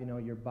have,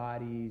 your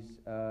bodies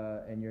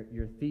and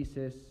your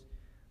thesis.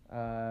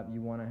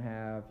 You want to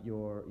have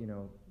your,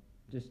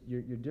 just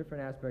your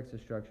different aspects of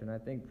structure. And I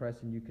think,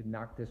 Preston, you could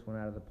knock this one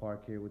out of the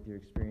park here with your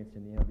experience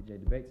in the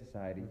LBJ Debate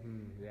Society.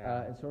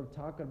 And sort of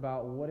talking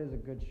about what is a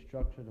good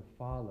structure to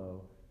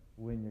follow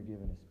when you're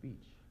giving a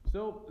speech.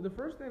 So the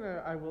first thing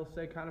that I will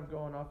say, kind of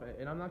going off,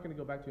 and I'm not going to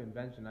go back to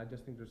invention, I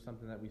just think there's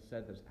something that we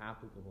said that's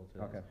applicable to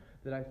this.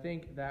 That I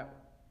think that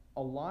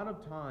a lot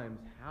of times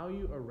how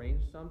you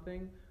arrange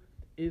something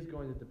is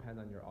going to depend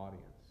on your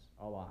audience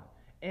a lot,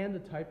 and the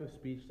type of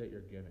speech that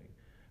you're giving.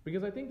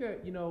 Because I think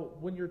that,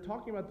 when you're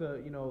talking about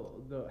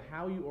the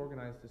how you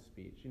organize the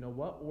speech,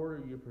 what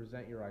order you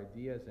present your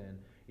ideas in,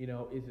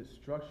 is it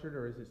structured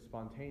or is it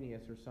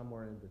spontaneous or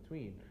somewhere in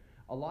between?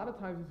 A lot of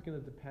times it's going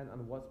to depend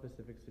on what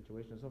specific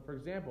situation. So, for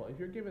example, if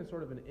you're giving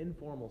sort of an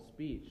informal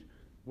speech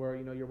where,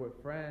 you're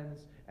with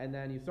friends, and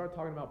then you start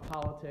talking about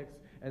politics,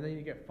 and then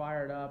you get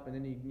fired up, and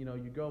then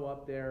you go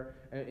up there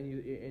and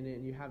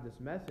you have this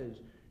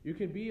message, you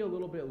can be a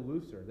little bit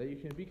looser, that you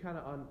can be kind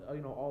of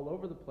all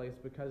over the place,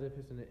 because if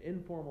it's in an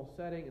informal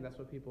setting and that's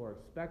what people are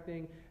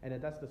expecting, and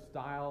if that's the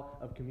style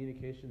of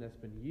communication that's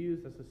been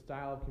used, that's the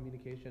style of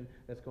communication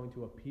that's going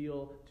to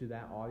appeal to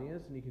that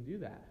audience, and you can do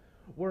that.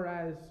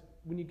 Whereas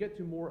when you get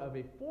to more of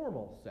a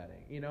formal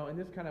setting, and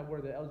this kind of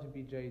where the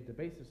LGBTJ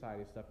Debate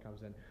Society stuff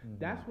comes in,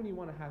 that's when you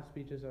want to have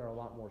speeches that are a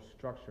lot more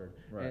structured.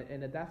 Right.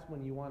 And that's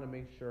when you want to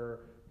make sure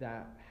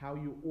that how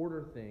you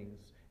order things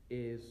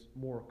is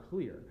more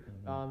clear.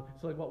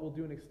 So like what we'll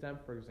do in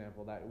Extemp, for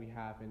example, that we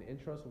have an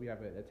intro, so we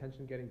have an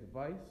attention-getting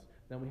device,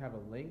 then we have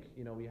a link,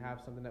 we have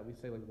something that we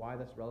say like why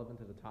that's relevant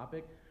to the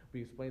topic. We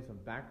explain some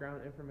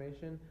background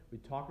information. We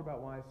talk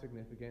about why it's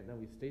significant. Then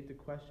we state the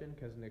question,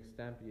 because in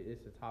Extemp,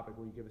 it's a topic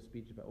where you give a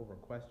speech about over a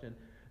question.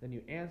 Then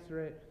you answer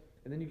it,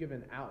 and then you give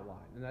an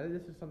outline. And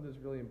this is something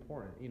that's really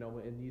important,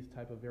 in these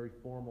type of very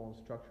formal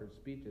and structured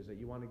speeches, that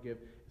you want to give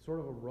sort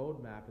of a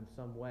roadmap in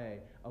some way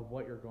of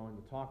what you're going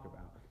to talk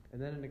about.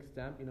 And then in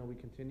Extemp, we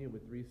continue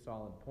with 3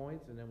 solid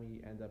points, and then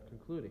we end up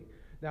concluding.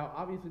 Now,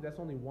 obviously, that's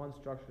only one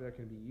structure that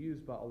can be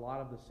used, but a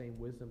lot of the same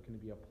wisdom can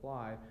be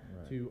applied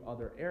Right. to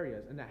other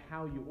areas, and that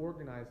how you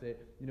organize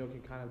it,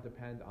 can kind of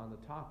depend on the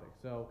topic.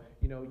 So,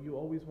 you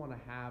always want to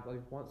have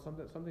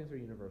some things are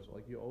universal.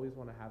 Like you always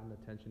want to have an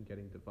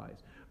attention-getting device.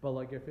 But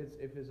like if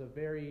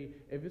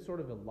it's sort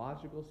of a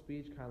logical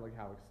speech, kind of like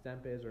how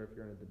extemp is, or if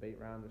you're in a debate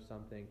round or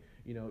something,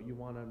 you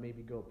want to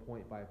maybe go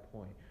point by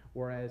point.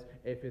 Whereas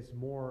if it's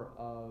more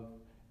of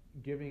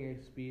giving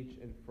a speech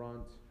in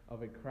front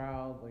of a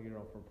crowd,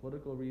 for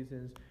political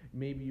reasons,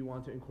 maybe you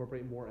want to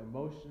incorporate more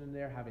emotion in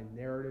there, have a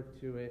narrative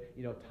to it,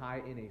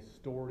 tie in a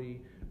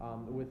story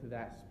with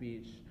that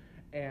speech,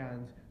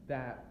 and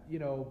that,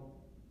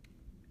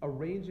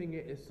 arranging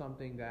it is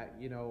something that,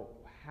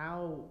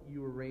 how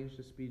you arrange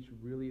the speech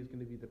really is going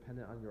to be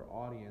dependent on your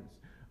audience.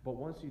 But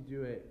once you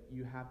do it,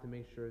 you have to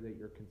make sure that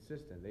you're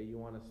consistent, that you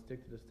want to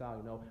stick to the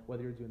style.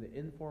 Whether you're doing the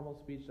informal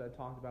speech that I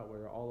talked about where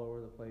you're all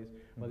over the place,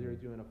 whether you're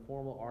doing a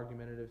formal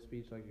argumentative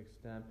speech like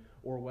extemp,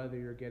 or whether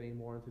you're getting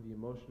more into the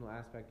emotional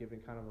aspect, giving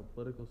kind of a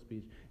political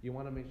speech, you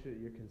want to make sure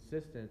that you're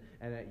consistent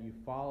and that you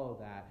follow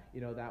that.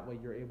 That way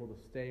you're able to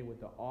stay with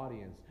the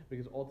audience,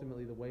 because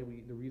ultimately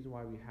the reason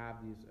why we have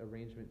these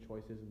arrangement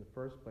choices in the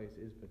first place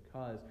is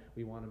because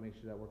we want to make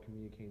sure that we're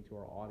communicating to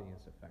our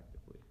audience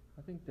effectively.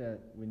 I think that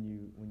when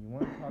you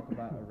want to talk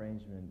about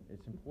arrangement,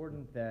 it's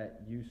important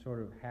that you sort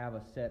of have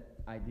a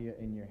set idea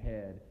in your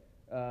head.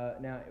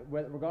 Now,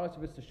 regardless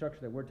if it's the structure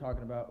that we're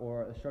talking about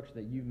or the structure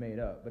that you've made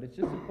up, but it's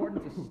just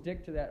important to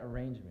stick to that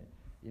arrangement.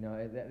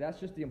 That's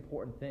just the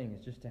important thing.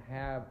 It's just to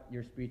have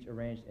your speech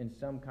arranged in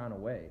some kind of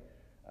way.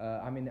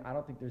 I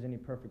don't think there's any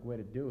perfect way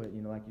to do it.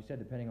 Like you said,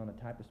 depending on the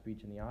type of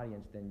speech in the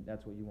audience, then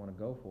that's what you want to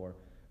go for.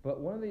 But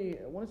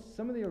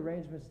some of the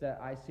arrangements that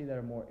I see that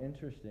are more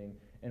interesting,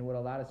 and what a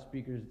lot of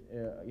speakers,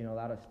 a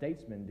lot of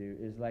statesmen do,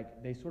 is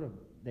like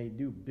they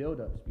do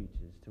build-up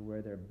speeches to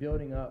where they're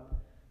building up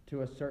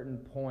to a certain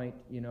point,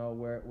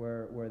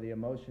 where the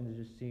emotions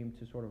just seem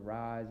to sort of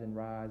rise and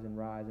rise and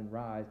rise and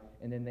rise,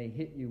 and then they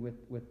hit you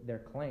with their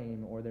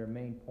claim or their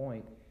main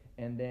point,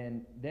 and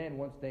then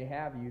once they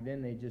have you,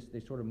 then they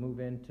sort of move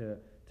into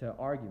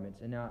arguments.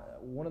 And now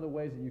one of the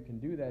ways that you can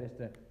do that is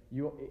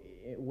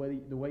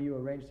the way you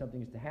arrange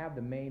something is to have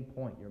the main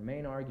point, your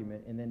main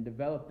argument, and then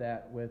develop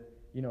that with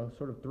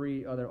sort of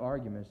three other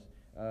arguments.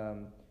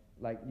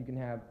 Like you can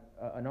have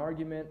an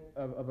argument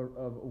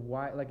of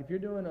why, like if you're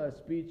doing a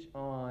speech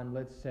on,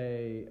 let's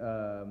say,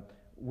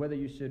 whether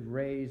you should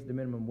raise the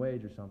minimum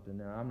wage or something.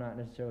 Now, I'm not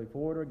necessarily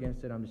for it or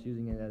against it. I'm just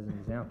using it as an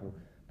example.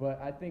 But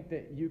I think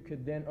that you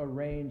could then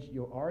arrange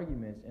your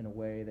arguments in a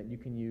way that you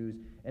can use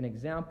an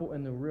example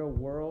in the real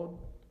world.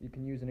 You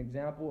can use an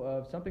example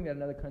of something that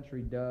another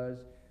country does.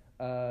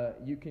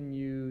 You can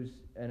use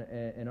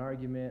an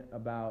argument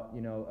about,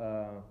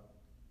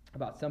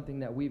 about something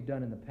that we've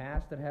done in the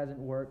past that hasn't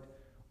worked.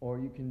 Or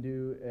you can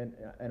do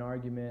an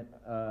argument.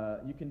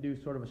 You can do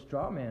sort of a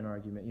straw man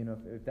argument.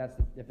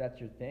 If that's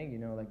your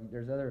thing. Like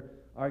there's other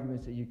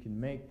arguments that you can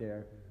make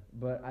there.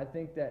 But I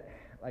think that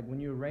like when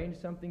you arrange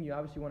something, you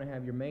obviously want to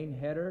have your main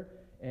header,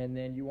 and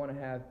then you want to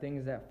have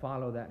things that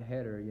follow that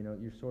header.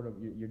 Your sort of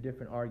your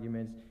different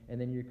arguments, and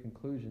then your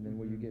conclusion, and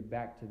where you get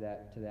back to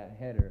that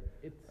header.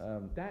 It's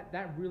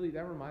that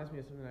reminds me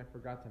of something I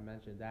forgot to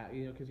mention. That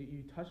because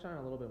you touched on it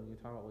a little bit when you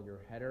talk about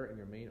your header and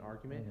your main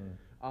argument.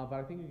 But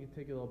I think you can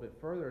take it a little bit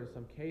further in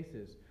some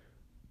cases,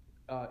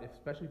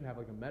 especially if you have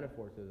like a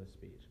metaphor to the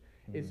speech.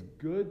 It's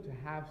good to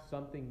have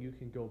something you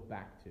can go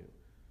back to,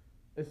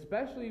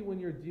 especially when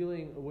you're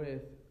dealing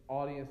with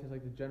audiences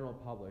like the general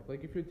public.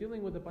 Like if you're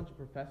dealing with a bunch of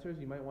professors,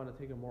 you might want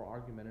to take a more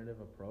argumentative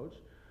approach.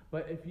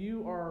 But if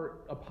you are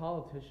a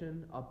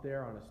politician up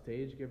there on a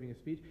stage giving a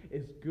speech,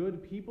 it's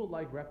good. People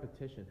like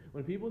repetition.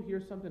 When people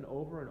hear something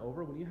over and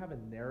over, when you have a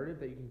narrative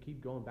that you can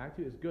keep going back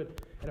to, it's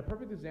good. And a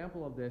perfect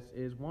example of this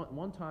is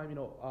one time,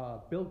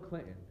 Bill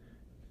Clinton.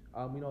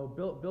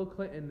 Bill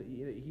Clinton,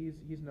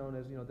 he's known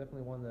as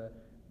definitely one of the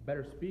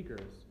better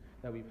speakers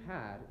that we've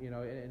had,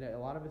 and a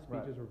lot of his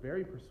speeches were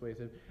very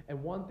persuasive.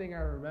 And one thing I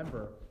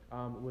remember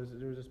was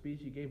there was a speech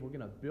he gave, we're going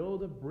to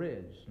build a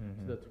bridge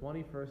to the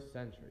 21st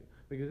century.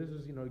 Because this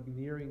was,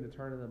 nearing the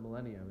turn of the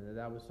millennium, and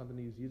that was something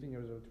he was using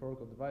as a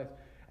rhetorical device.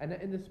 And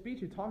in the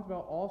speech, he talked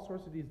about all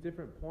sorts of these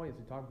different points.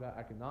 He talked about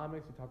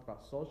economics, he talked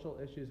about social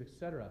issues,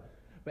 etc.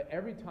 But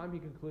every time he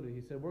concluded,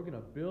 he said, we're going to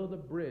build a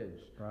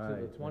bridge to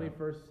the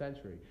 21st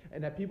century.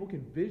 And that people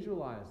can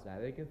visualize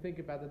that. They can think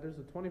about that there's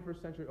a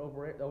 21st century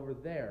over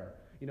there.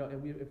 And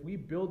if we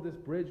build this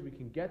bridge, we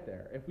can get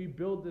there. If we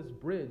build this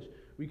bridge,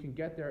 we can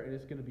get there, and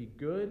it's going to be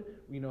good.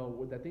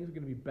 That things are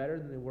going to be better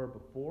than they were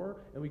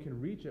before, and we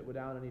can reach it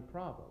without any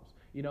problems.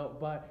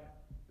 But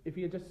if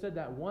he had just said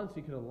that once,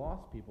 he could have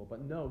lost people.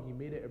 But no, he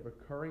made it a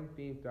recurring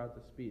theme throughout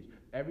the speech.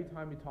 Every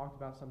time he talked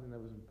about something that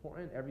was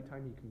important, every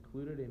time he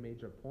concluded a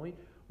major point,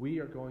 we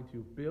are going to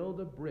build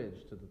a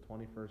bridge to the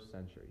 21st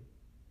century.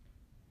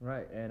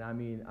 Right, and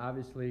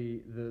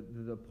obviously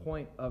the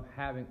point of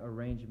having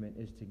arrangement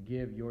is to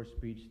give your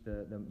speech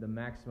the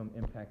maximum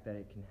impact that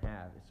it can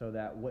have, so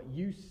that what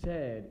you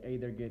said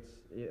either gets,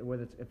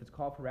 if it's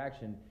call for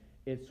action,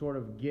 it sort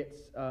of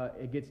gets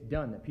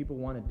done, that people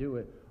want to do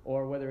it,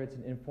 or whether it's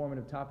an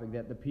informative topic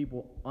that the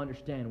people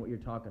understand what you're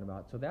talking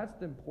about. So that's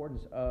the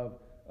importance of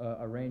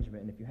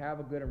arrangement. And if you have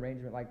a good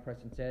arrangement, like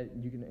Preston said,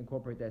 you can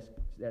incorporate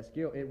that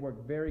skill. It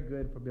worked very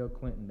good for Bill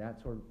Clinton,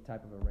 that sort of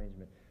type of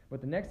arrangement. But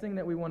the next thing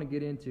that we want to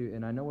get into,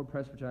 and I know we're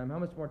pressed for time. How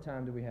much more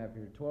time do we have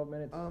here? 12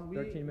 minutes?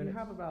 13 minutes? We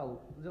have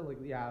about 11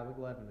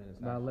 minutes.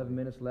 About 11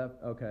 minutes left?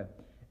 Okay.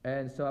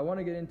 And so I want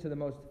to get into the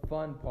most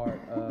fun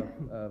part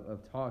of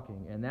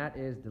talking, and that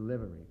is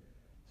delivery.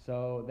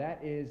 So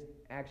that is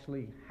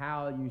actually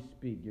how you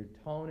speak, your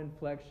tone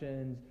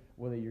inflections,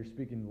 whether you're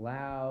speaking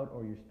loud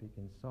or you're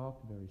speaking soft,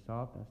 very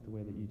soft. That's the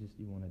way that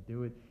you want to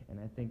do it. And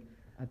I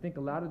think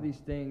a lot of these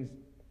things,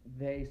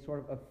 they sort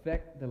of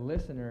affect the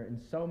listener in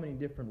so many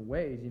different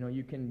ways. You know,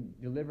 you can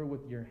deliver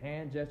with your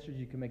hand gestures.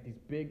 You can make these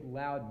big,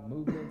 loud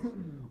movements,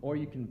 or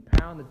you can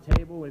pound the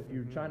table if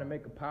you're trying to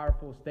make a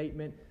powerful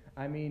statement.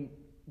 I mean,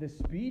 the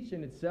speech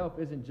in itself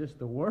isn't just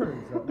the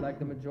words. Like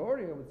the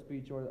majority of the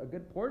speech, or a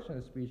good portion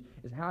of the speech,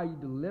 is how you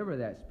deliver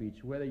that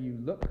speech. Whether you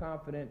look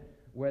confident,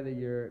 whether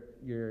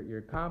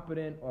you're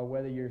competent, or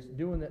whether you're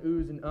doing the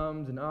oohs and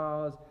ums and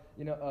ahs.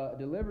 You know,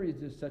 delivery is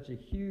just such a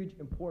huge,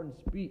 important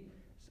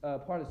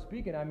part of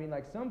speaking. I mean,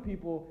 like some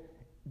people,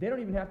 they don't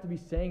even have to be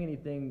saying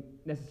anything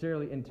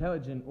necessarily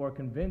intelligent or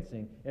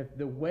convincing. If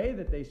the way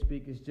that they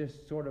speak is just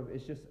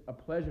it's just a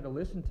pleasure to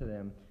listen to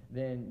them,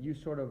 then you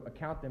sort of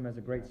account them as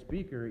a great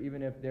speaker,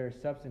 even if their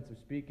substance of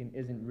speaking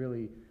isn't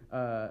really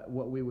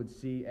what we would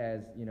see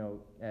as, you know,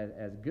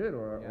 as good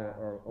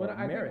or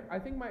merit. I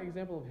think my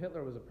example of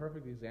Hitler was a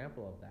perfect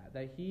example of that.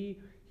 That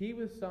he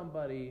was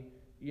somebody,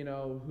 you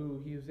know,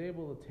 who he was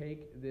able to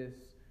take this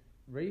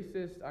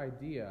racist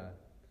idea.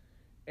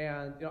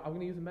 And, you know, I'm going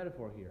to use a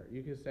metaphor here.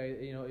 You could say,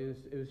 you know, it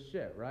was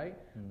shit, right?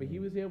 Mm-hmm. But he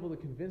was able to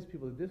convince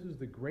people that this was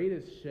the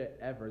greatest shit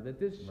ever, that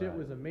this shit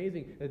was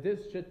amazing, that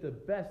this shit the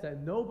best,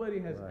 that nobody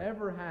has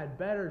ever had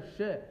better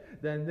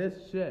shit than this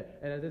shit,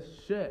 and that this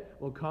shit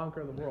will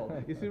conquer the world.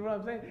 You see what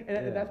I'm saying?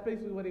 And that's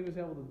basically what he was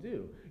able to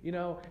do, you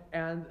know,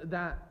 and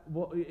that,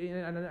 well,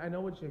 and I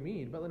know what you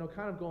mean, but, you know,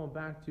 kind of going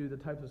back to the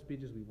types of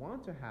speeches we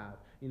want to have,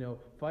 you know,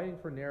 fighting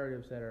for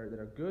narratives that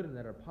are good and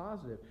that are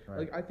positive. Right.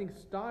 Like, I think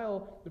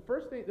style, the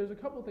first thing, there's a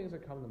couple things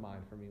that come to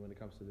mind for me when it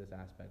comes to this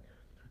aspect.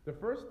 The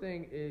first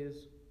thing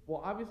is,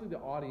 well, obviously the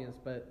audience,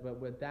 but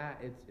with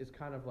that, it's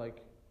kind of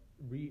like,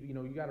 you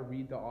know, you got to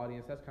read the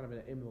audience. That's kind of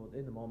an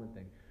in the moment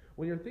thing.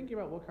 When you're thinking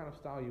about what kind of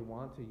style you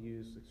want to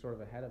use sort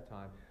of ahead of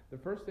time, the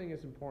first thing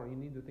is important.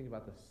 You need to think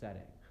about the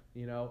setting.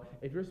 You know,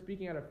 if you're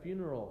speaking at a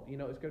funeral, you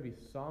know, it's going to be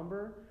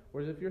somber.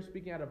 Whereas if you're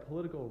speaking at a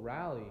political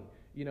rally,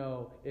 you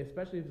know,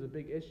 especially if it's a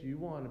big issue, you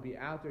want to be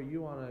out there,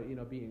 you want to, you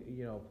know, be,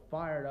 you know,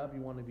 fired up,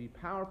 you want to be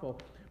powerful.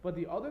 But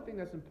the other thing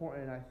that's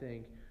important, I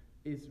think,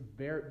 is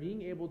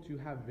being able to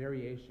have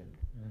variation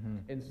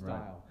in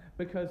style.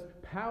 Because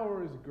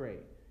power is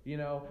great. You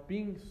know,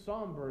 being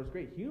somber is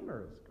great.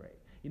 Humor is great.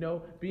 You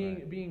know,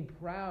 being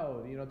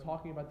proud, you know,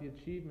 talking about the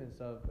achievements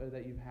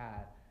that you've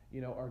had, you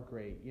know, are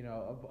great. You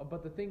know,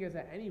 but the thing is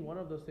that any one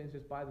of those things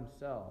just by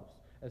themselves,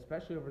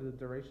 especially over the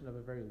duration of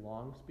a very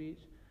long speech,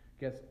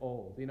 gets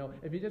old. You know,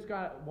 if you just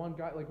got one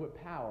guy, like with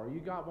power, you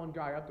got one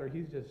guy up there,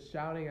 he's just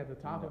shouting at the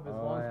top of his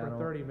lungs for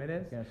 30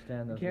 minutes. Can't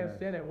stand those You can't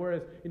stand it.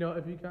 Whereas, you know,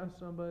 if you got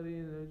somebody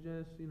and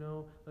they're just, you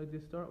know, like they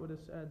start with a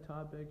sad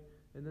topic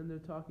and then they're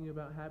talking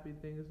about happy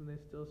things and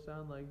they still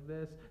sound like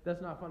this,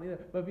 that's not funny either.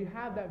 But if you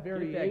have that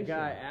variation, get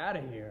that guy out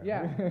of here.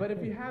 Yeah, but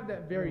if you have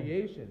that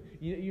variation,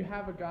 you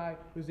have a guy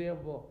who's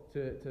able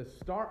to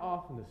start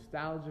off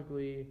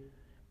nostalgically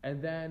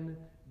and then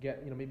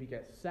maybe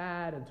get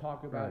sad and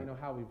talk about, you know,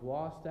 how we've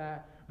lost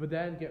that, but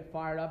then get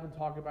fired up and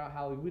talk about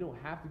how we don't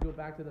have to go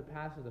back to the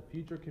past, that the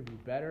future can be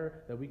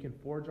better, that we can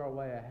forge our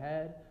way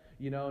ahead,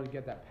 you know, and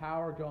get that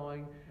power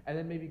going, and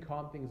then maybe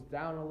calm things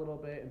down a little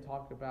bit and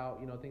talk about,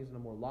 you know, things in a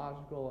more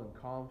logical and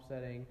calm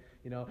setting,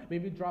 you know,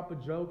 maybe drop a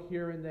joke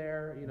here and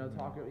there, you know,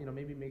 talk, you know,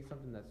 maybe make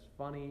something that's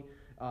funny.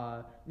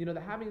 You know,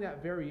 having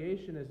that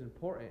variation is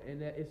important,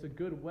 and it's a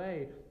good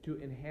way to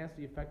enhance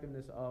the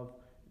effectiveness of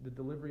the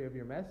delivery of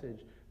your message,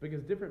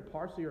 because different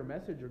parts of your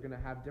message are going to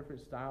have different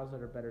styles that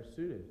are better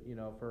suited, you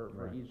know,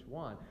 for each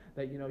one.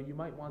 That, you know, you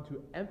might want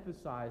to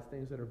emphasize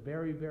things that are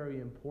very, very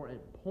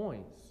important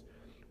points,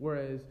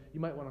 whereas you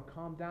might want to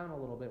calm down a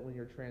little bit when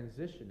you're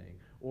transitioning,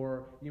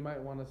 or you might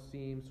want to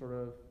seem sort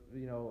of,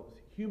 you know,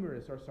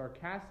 humorous or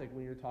sarcastic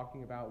when you're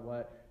talking about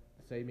what,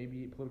 say,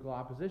 maybe political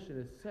opposition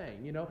is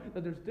saying, you know,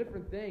 that there's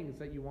different things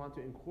that you want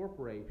to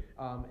incorporate,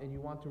 and you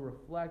want to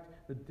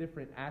reflect the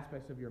different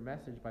aspects of your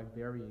message by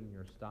varying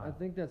your style. I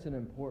think that's an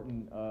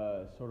important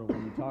sort of,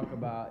 when you talk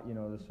about, you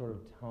know, the sort of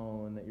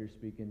tone that you're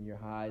speaking, your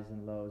highs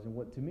and lows, and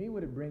what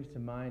it brings to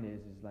mind is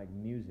like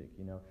music,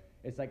 you know.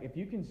 It's like if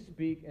you can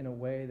speak in a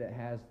way that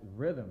has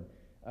rhythm.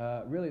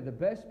 Really, the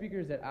best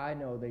speakers that I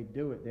know, they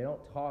do it. They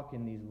don't talk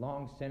in these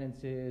long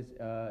sentences,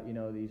 you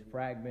know, these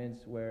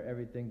fragments where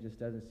everything just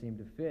doesn't seem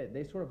to fit.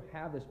 They sort of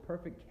have this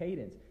perfect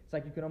cadence. It's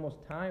like you can almost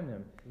time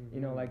them,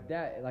 you know, like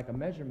that, like a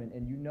measurement,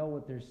 and you know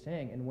what they're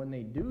saying. And when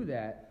they do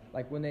that,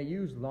 like when they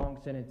use long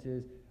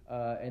sentences,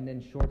 and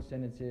then short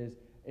sentences.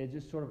 It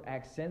just sort of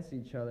accents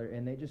each other,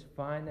 and they just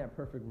find that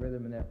perfect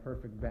rhythm and that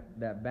perfect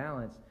that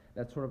balance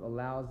that sort of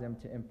allows them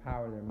to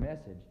empower their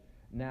message.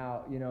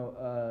 Now,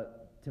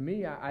 to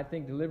me, I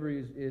think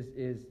delivery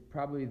is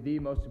probably the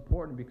most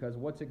important, because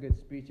what's a good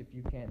speech if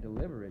you can't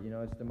deliver it?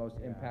 It's the most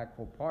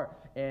impactful part.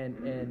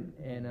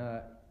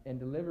 And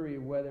delivery,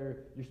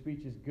 whether your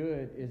speech is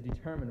good, is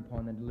determined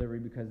upon the delivery,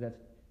 because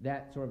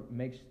that sort of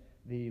makes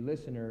the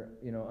listener,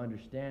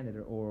 understand it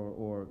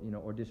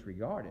or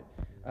disregard it.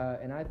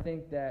 And I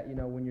think that,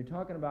 when you're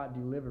talking about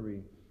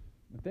delivery,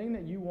 the thing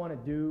that you want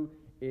to do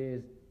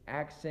is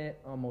accent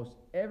almost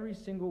every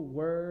single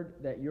word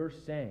that you're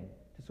saying,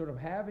 to sort of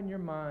have in your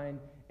mind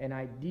an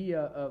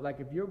idea of, like,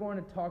 if you're going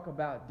to talk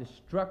about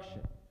destruction,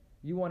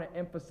 you want to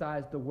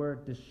emphasize the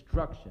word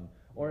destruction.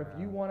 Or if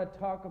you want to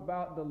talk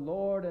about the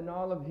Lord and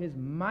all of his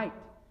might,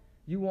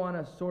 you want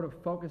to sort of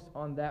focus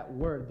on that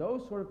word.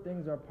 Those sort of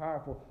things are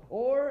powerful.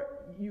 Or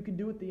you can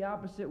do it the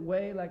opposite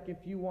way, like if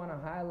you want to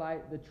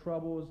highlight the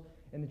troubles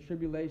and the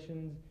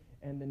tribulations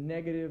and the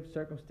negative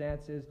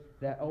circumstances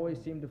that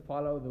always seem to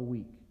follow the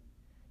weak.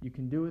 You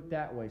can do it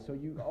that way. So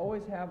you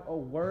always have a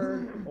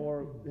word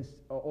or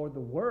the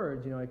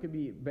words, it could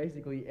be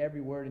basically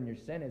every word in your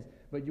sentence,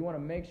 but you want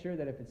to make sure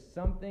that if it's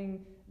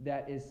something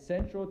that is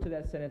central to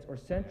that sentence or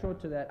central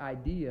to that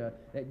idea,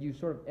 that you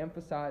sort of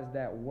emphasize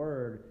that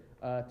word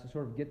to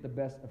sort of get the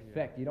best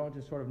effect. You don't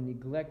just sort of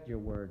neglect your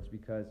words,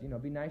 because,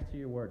 be nice to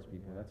your words,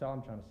 people. That's all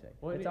I'm trying to say.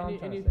 Well,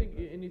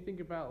 and you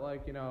think about,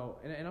 like, and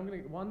I'm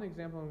going to, one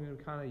example I'm going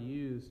to kind of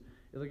use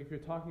is, like, if you're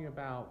talking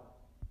about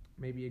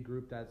maybe a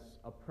group that's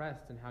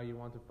oppressed and how you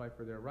want to fight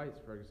for their rights,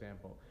 for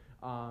example.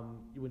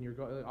 When you're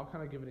I'll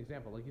kind of give an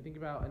example. Like, you think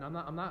about, and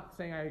I'm not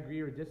saying I agree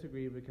or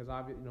disagree, because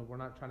obviously, we're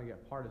not trying to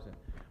get partisan.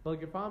 But,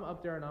 like, if I'm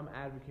up there and I'm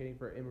advocating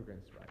for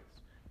immigrants' rights,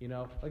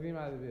 like, think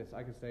about this.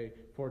 I could say,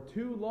 for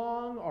too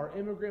long, our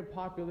immigrant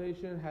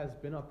population has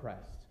been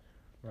oppressed.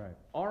 Right.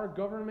 Our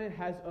government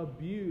has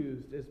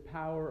abused its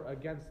power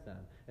against them.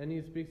 And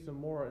he speaks some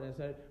more, and I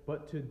said,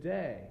 but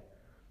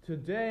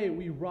today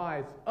we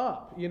rise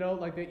up,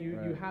 like that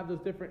you have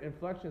those different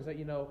inflections that,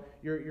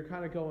 you're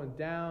kind of going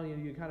down,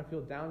 you kind of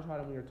feel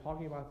downtrodden when you're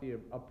talking about the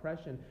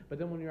oppression, but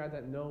then when you're at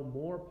that no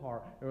more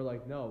part, you're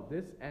like, no,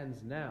 this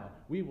ends now.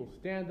 We will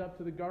stand up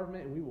to the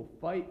government and we will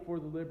fight for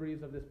the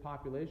liberties of this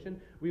population.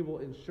 We will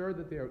ensure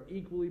that they are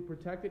equally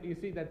protected. You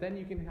see that then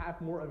you can have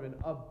more of an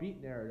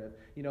upbeat narrative.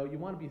 You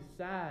want to be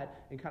sad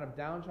and kind of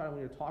downtrodden when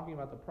you're talking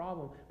about the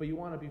problem, but you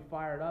want to be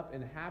fired up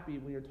and happy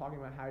when you're talking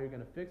about how you're going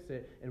to fix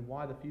it and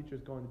why the future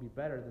is going to be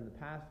better than the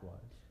past was.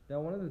 Now,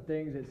 one of the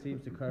things that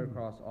seems to cut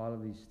across all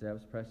of these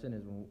steps, Preston,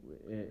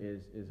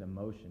 is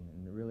emotion,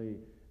 and really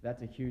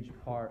that's a huge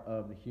part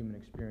of the human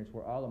experience.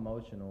 We're all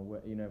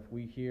emotional. If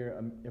we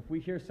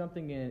hear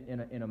something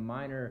in a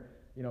minor,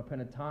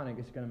 pentatonic,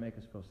 it's going to make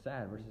us feel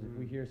sad. Versus if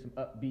we hear some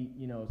upbeat,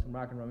 some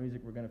rock and roll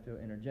music, we're going to feel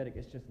energetic.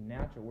 It's just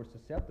natural. We're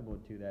susceptible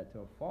to that,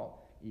 to a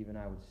fault, even,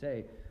 I would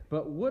say.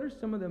 But what are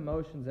some of the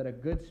emotions that a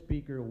good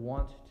speaker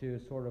wants to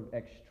sort of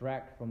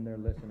extract from their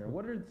listener?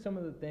 What are some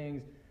of the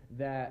things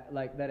that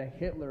a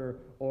Hitler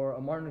or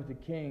a Martin Luther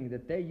King,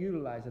 that they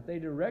utilized, that they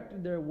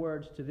directed their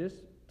words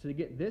to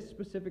get this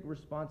specific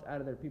response out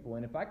of their people?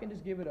 And if I can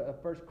just give it a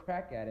first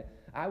crack at it,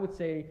 I would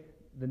say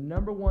the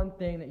number one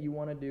thing that you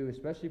want to do,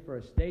 especially for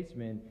a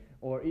statesman,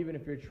 or even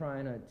if you're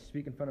trying to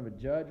speak in front of a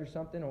judge or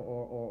something,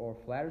 or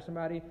flatter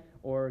somebody,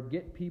 or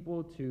get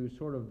people to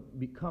sort of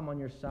become on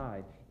your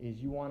side, is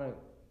you want to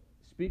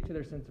speak to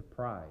their sense of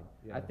pride.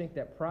 Yes. I think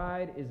that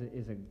pride is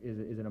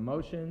an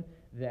emotion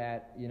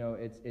that,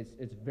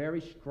 it's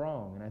very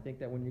strong, and I think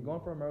that when you're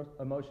going for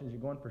emotions,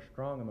 you're going for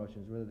strong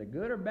emotions, whether they're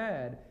good or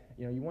bad.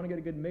 You want to get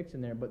a good mix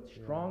in there, but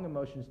strong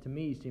emotions to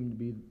me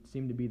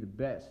seem to be the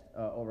best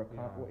over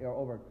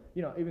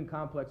even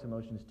complex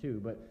emotions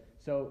too. But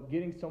so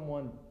getting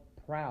someone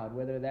proud,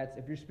 whether that's,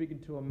 if you're speaking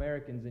to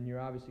Americans, then you're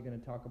obviously going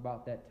to talk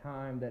about that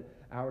time that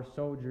our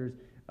soldiers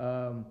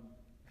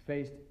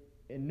faced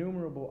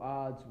innumerable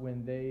odds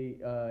when they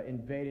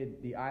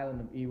invaded the island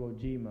of Iwo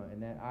Jima,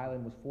 and that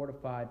island was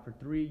fortified for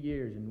 3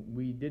 years, and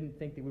we didn't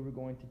think that we were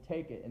going to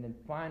take it. And then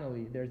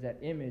finally, there's that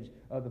image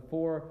of the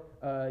 4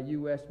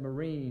 U.S.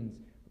 Marines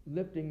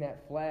lifting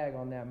that flag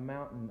on that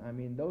mountain. I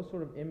mean, those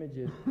sort of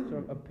images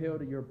sort of appeal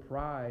to your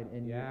pride,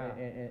 and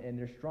and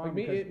they're strong. Like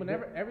me,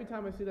 every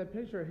time I see that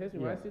picture, it hits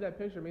me. When I see that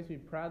picture, it makes me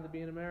proud to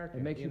be an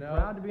American. It makes you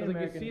proud to be an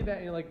American. Like, you see that,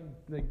 and you're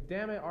like,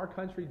 damn it, our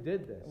country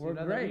did this. We're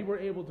great. That we were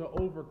able to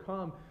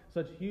overcome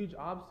such huge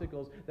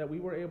obstacles, that we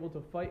were able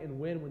to fight and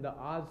win when the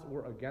odds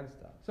were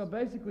against us. So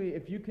basically,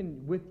 if you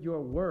can, with your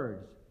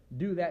words,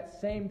 do that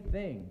same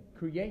thing,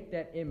 create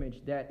that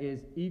image that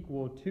is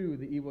equal to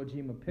the Iwo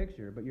Jima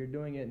picture, but you're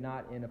doing it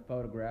not in a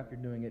photograph, you're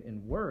doing it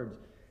in words,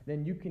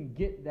 then you can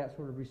get that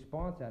sort of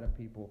response out of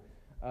people,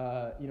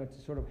 to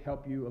sort of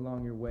help you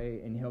along your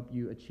way and help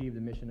you achieve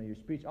the mission of your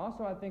speech.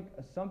 Also, I think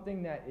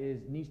something that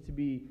needs to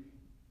be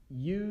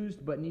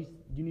used, but you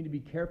need to be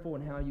careful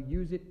in how you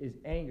use it, is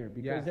anger,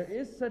 because there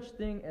is such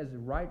thing as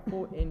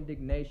rightful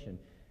indignation.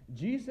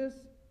 Jesus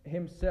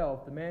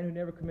himself, the man who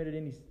never committed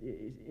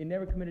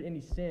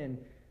any sin,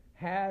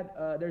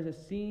 there's a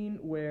scene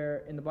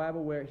where in the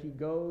Bible where he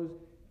goes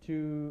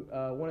to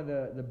one of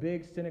the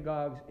big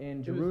synagogues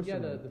in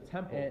Jerusalem. The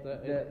temple.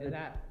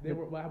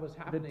 What was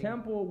happening. The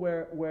temple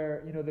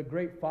where the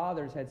great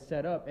fathers had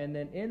set up, and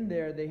then in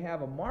there they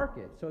have a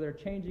market, so they're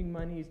changing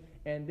monies,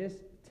 and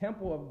this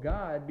temple of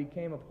God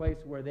became a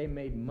place where they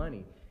made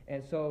money.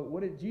 And so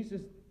what did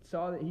Jesus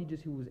saw that he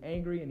was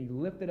angry, and he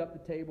lifted up the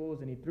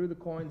tables and he threw the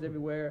coins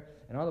everywhere,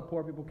 and all the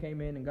poor people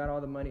came in and got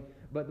all the money.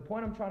 But the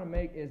point I'm trying to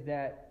make is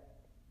that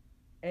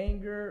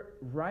anger,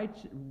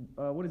 righteous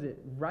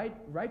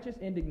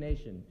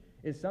indignation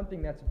is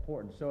something that's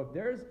important. So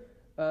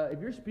if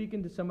you're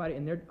speaking to somebody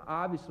and they're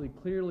obviously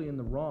clearly in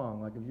the wrong,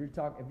 like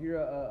if you're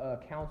a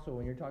counsel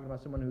and you're talking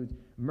about someone who's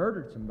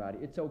murdered somebody,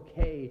 it's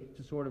okay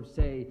to sort of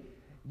say,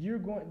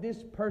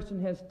 this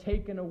person has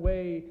taken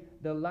away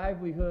the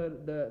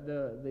livelihood,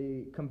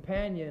 the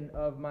companion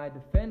of my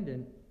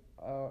defendant,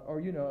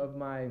 of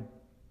my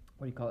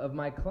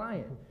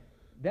client.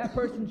 That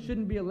person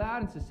shouldn't be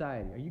allowed in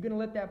society. Are you going to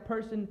let that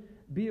person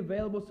be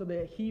available so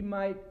that he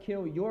might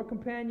kill your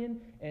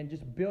companion and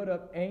just build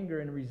up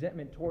anger and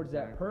resentment towards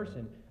that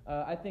person?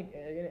 I think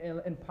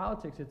in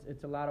politics,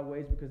 it's a lot of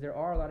ways, because there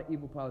are a lot of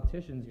evil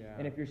politicians,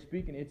 and if you're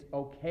speaking, it's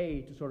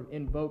okay to sort of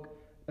invoke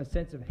a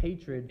sense of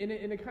hatred. And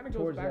it kind of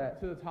goes back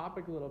to the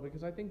topic a little,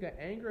 because I think that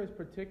anger is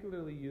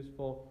particularly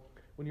useful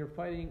when you're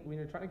trying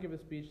to give a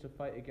speech to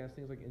fight against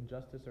things like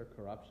injustice or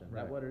corruption.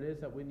 Right. That what it is,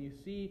 that when you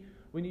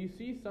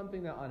see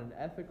something that on an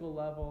ethical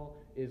level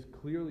is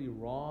clearly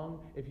wrong,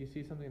 if you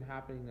see something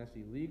happening that's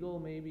illegal,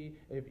 maybe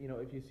if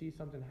you see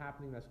something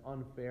happening that's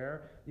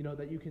unfair,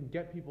 that you can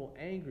get people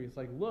angry. It's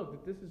like,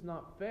 look, this is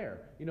not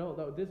fair.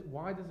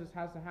 Why does this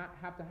have to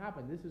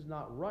happen? This is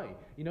not right.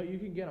 You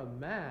can get them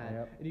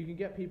mad, and you can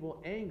get people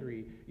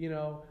angry.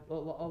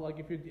 Like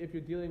if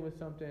you're dealing with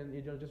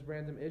something, just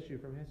random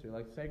issue from history,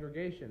 like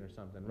segregation or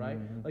something, right?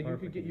 Mm-hmm. Like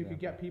you could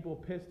get people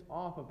pissed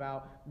off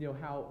about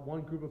how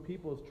one group of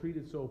people is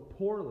treated so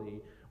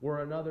poorly,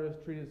 where another is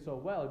treated so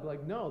well. It'd be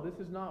like, no, this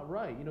is not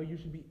right. You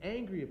should be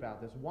angry about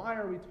this. Why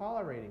are we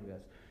tolerating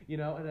this?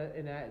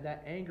 And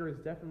that anger is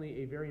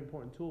definitely a very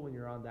important tool when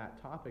you're on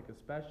that topic,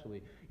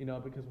 especially,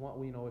 because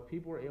if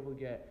people are able to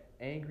get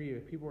angry,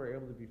 if people are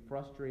able to be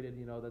frustrated,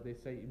 that they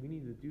say we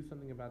need to do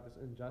something about this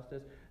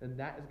injustice, then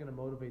that is going to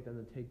motivate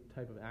them to take the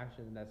type of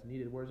action that's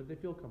needed. Whereas if they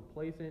feel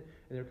complacent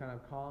and they're kind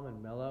of calm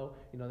and mellow,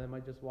 they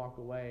might just walk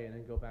away and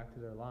then go back to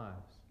their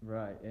lives.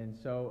 Right. And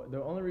so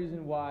the only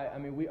reason why,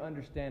 we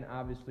understand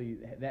obviously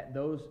that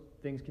those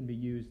things can be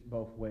used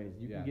both ways.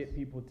 You can get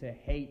people to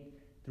hate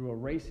through a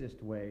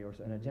racist way or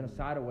in a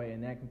genocidal way,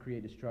 and that can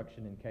create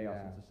destruction and chaos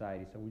in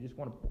society. So we just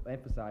want to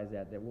emphasize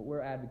that what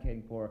we're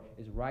advocating for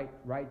is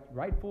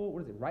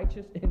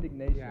righteous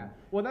indignation. Yeah.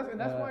 Well,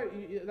 that's why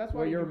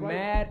where you're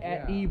mad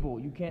at evil.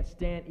 You can't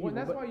stand evil. Well,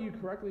 that's why you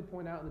correctly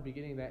point out in the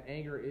beginning that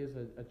anger is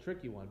a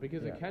tricky one,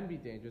 because it can be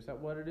dangerous. That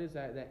what it is,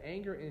 that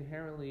anger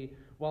inherently,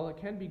 while it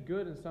can be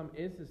good in some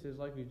instances,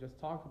 like we just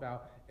talked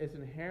about, it's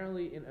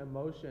inherently an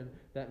emotion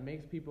that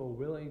makes people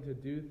willing to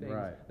do things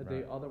that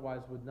they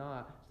otherwise would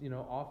not.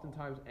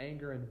 Oftentimes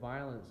anger and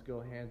violence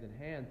go hand in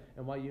hand,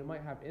 and while you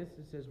might have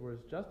instances where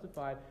it's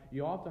justified,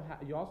 you also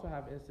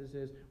have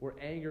instances where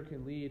anger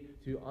can lead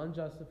to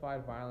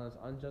unjustified violence,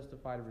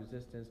 unjustified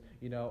resistance,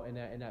 and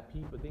that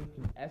things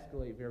can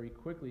escalate very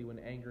quickly when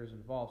anger is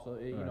involved. So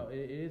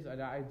it is,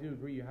 and I do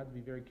agree, you have to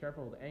be very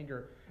careful with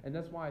anger, and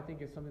that's why I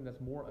think it's something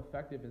that's more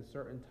effective in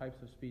certain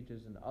types of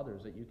speeches than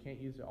others, that you can't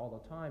use it all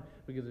the time,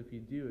 because if you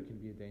do, it can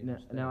be a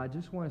dangerous thing. Now I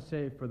just want to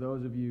say, for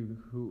those of you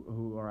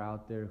who are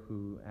out there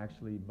who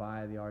actually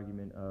buy the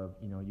argument of,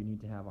 you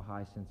need to have a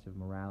high sense of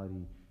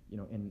morality,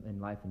 in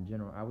life in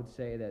general, I would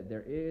say that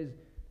there is,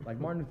 like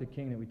Martin Luther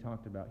King that we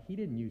talked about, he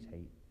didn't use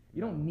hate.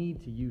 You don't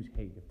need to use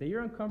hate. If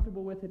you're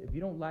uncomfortable with it, if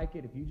you don't like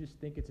it, if you just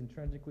think it's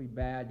intrinsically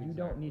bad, you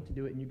don't need to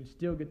do it, and you can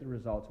still get the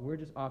results. We're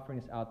just offering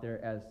this out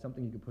there as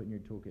something you can put in your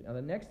toolkit. Now,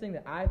 the next thing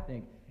that I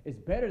think is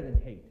better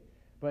than hate,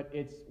 but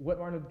it's what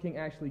Martin Luther King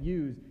actually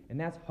used, and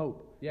that's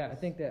hope. Yes. I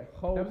think that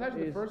hope that was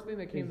actually the first thing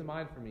that came to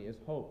mind for me, is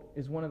hope.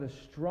 Is one of the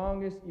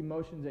strongest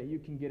emotions that you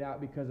can get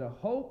out, because a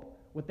hope,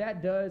 what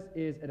that does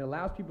is it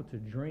allows people to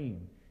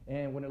dream.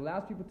 And when it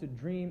allows people to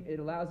dream, it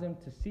allows them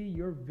to see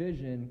your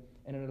vision,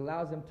 and it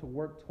allows them to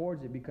work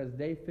towards it, because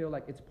they feel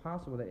like it's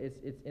possible, that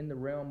it's in the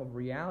realm of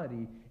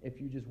reality if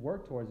you just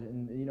work towards it.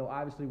 And,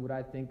 obviously what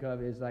I think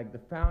of is like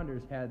the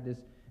founders had this,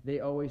 they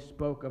always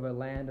spoke of a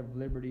land of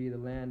liberty, the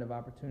land of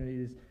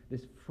opportunity,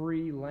 this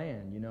free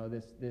land,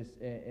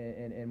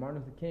 and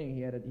Martin Luther King,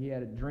 he had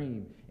a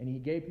dream, and he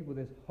gave people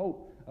this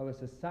hope of a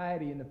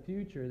society in the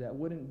future that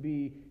wouldn't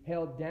be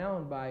held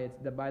down by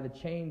the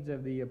chains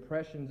of the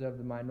oppressions of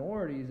the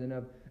minorities and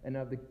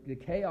of the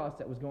chaos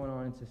that was going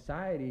on in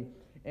society.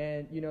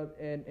 And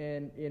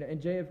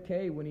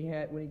JFK, when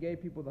he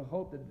gave people the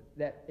hope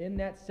that in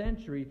that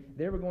century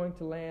they were going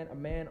to land a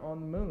man on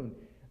the moon,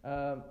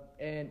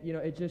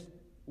 it just,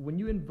 when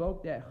you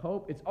invoke that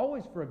hope, it's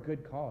always for a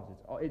good cause.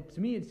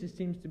 To me, it just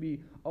seems to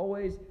be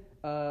always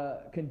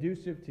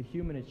conducive to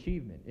human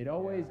achievement. It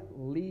always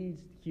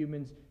leads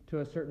humans to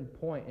a certain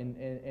point, and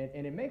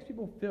it makes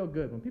people feel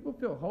good. When people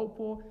feel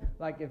hopeful,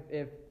 like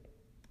if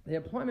the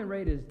employment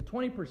rate is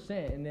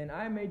 20%, and then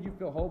I made you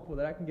feel hopeful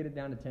that I can get it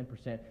down to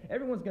 10%.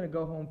 Everyone's going to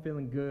go home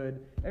feeling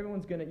good.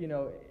 Everyone's going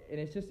to, and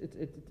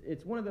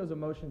it's one of those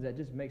emotions that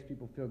just makes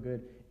people feel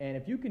good. And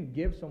if you can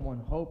give someone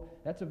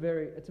hope, it's a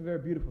very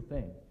beautiful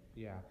thing.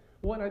 Yeah.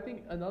 Well, and I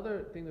think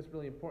another thing that's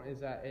really important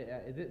is that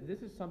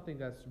this is something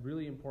that's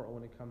really important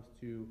when it comes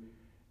to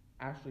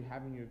actually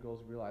having your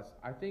goals realized.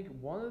 I think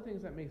one of the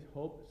things that makes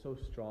hope so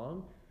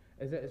strong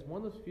is that it's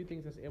one of those few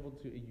things that's able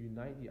to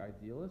unite the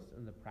idealists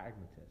and the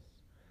pragmatists.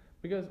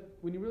 Because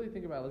when you really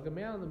think about it, like the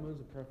man on the moon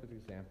is a perfect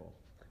example.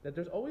 That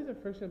there's always a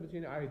friction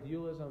between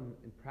idealism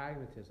and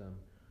pragmatism.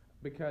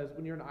 Because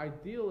when you're an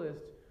idealist,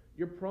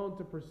 you're prone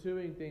to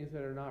pursuing things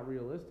that are not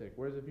realistic.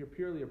 Whereas if you're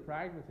purely a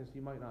pragmatist,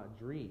 you might not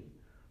dream.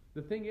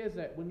 The thing is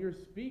that when you're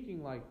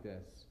speaking like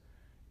this,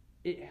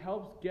 it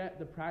helps get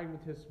the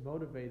pragmatists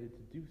motivated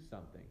to do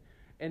something.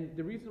 And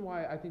the reason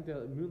why I think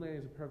the moon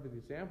landing is a perfect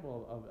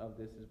example of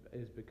this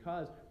is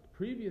because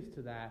previous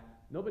to that,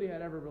 nobody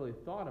had ever really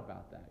thought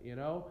about that,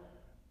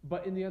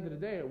 But in the end of the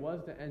day, it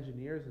was the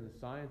engineers and the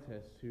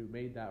scientists who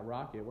made that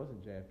rocket. It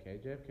wasn't JFK.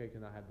 JFK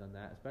could not have done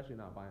that, especially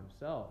not by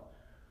himself.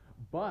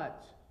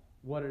 But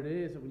what it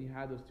is that when you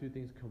have those two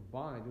things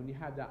combined, when you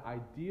have that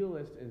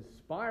idealist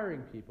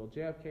inspiring people,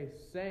 JFK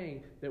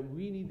saying that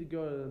we need to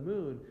go to the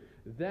moon,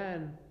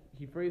 then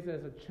he phrased it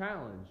as a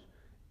challenge,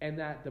 and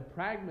that the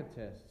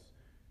pragmatists,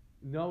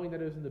 knowing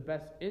that it was in the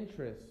best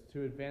interest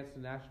to advance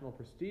the national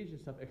prestige and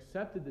stuff,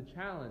 accepted the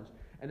challenge,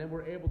 and then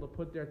were able to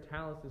put their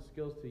talents and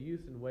skills to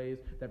use in ways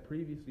that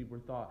previously were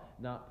thought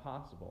not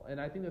possible. And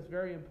I think that's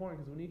very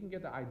important, because when you can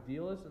get the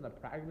idealists and the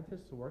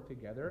pragmatists to work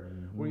together,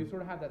 where you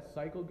sort of have that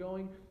cycle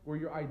going, where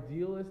you're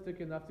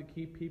idealistic enough to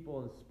keep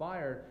people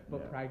inspired,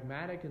 but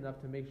pragmatic enough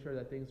to make sure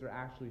that things are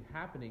actually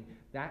happening,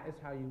 that is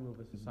how you move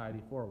a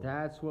society forward.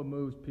 That's what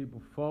moves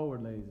people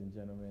forward, ladies and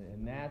gentlemen,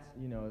 and that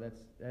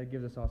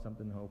gives us all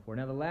something to hope for.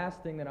 Now, the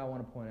last thing that I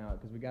want to point out,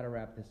 because we got to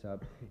wrap this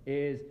up,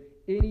 is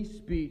any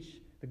speech.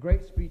 The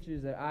great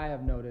speeches that I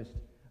have noticed,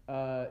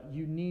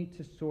 you need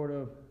to sort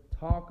of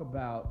talk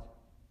about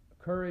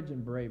courage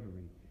and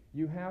bravery.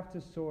 You have to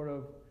sort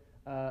of,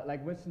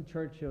 like Winston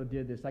Churchill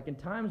did this, like in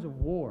times of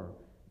war,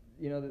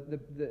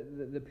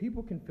 the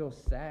people can feel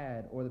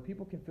sad, or the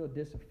people can feel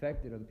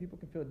disaffected, or the people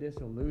can feel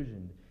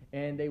disillusioned,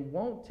 and they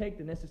won't take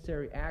the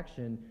necessary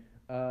action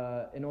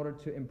in order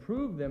to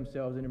improve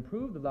themselves and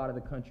improve the lot of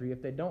the country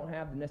if they don't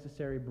have the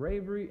necessary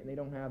bravery and they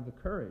don't have the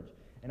courage.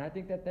 And I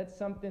think that that's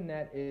something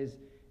that is,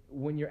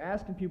 when you're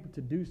asking people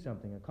to do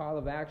something, a call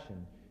of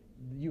action,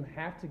 you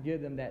have to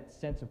give them that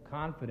sense of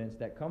confidence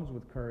that comes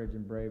with courage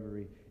and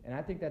bravery. And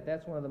I think that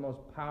that's one of the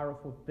most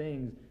powerful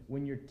things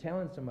when you're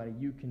telling somebody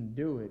you can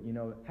do it.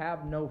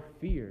 Have no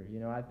fear.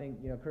 I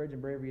think courage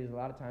and bravery is a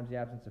lot of times the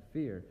absence of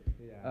fear.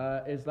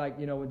 Yeah. It's like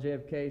when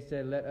JFK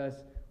said, "Let us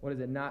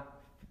not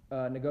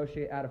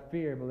negotiate out of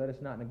fear, but let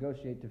us not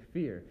negotiate to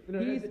fear."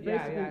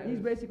 He's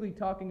basically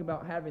talking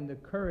about having the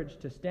courage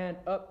to stand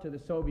up to the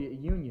Soviet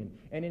Union.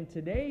 And in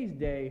today's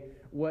day,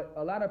 what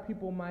a lot of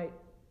people might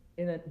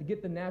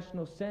get the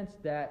national sense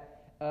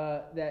that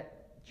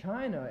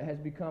China has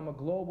become a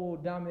global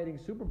dominating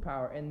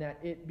superpower, and that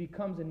it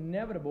becomes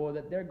inevitable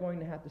that they're going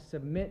to have to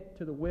submit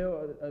to the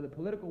will, the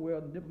political will,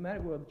 the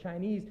diplomatic will of the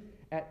Chinese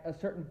at a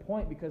certain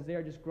point, because they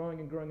are just growing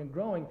and growing and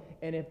growing.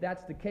 And if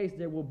that's the case,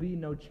 there will be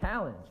no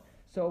challenge.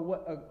 So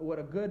what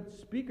a good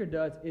speaker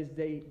does is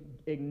they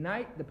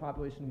ignite the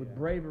population with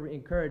bravery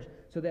and courage,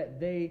 so that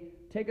they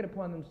take it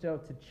upon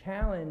themselves to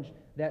challenge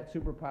that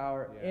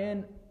superpower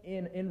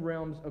in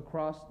realms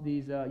across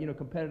these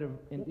competitive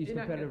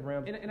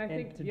realms. And I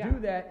think to do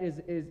that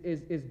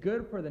is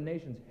good for the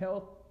nation's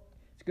health.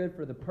 It's good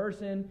for the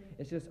person.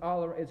 It's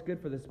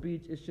good for the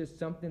speech. It's just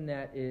something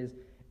that is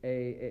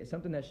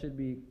something that should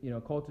be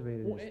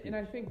cultivated. Well, and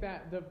I think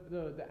that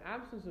the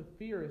absence of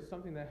fear is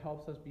something that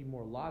helps us be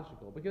more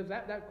logical, because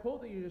that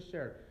quote that you just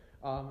shared,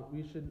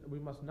 we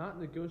must not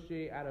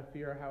negotiate out of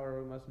fear,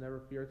 however we must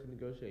never fear to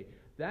negotiate.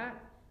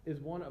 That is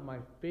one of my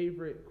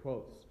favorite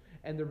quotes,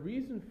 and the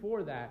reason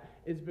for that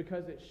is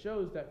because it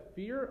shows that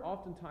fear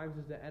oftentimes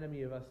is the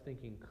enemy of us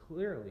thinking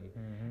clearly,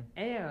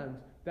 and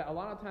that a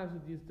lot of times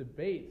with these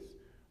debates,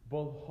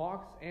 both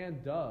hawks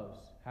and doves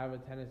have a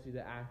tendency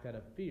to act out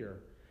of fear.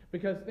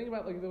 Because think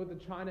about with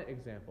the China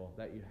example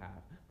that you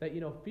have, that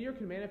fear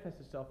can manifest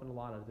itself in a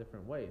lot of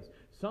different ways.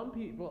 Some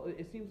people,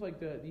 it seems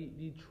like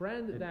the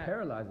trend it that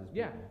paralyzes people.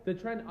 Yeah, the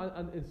trend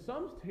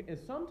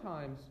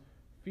sometimes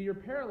fear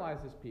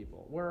paralyzes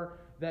people, where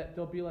that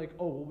they'll be like,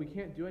 oh well, we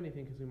can't do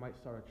anything because we might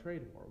start a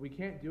trade war. We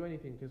can't do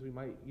anything because we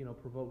might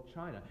provoke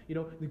China.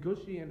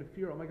 Negotiating out of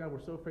fear. Oh my God,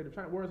 we're so afraid of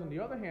China. Whereas on the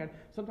other hand,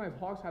 sometimes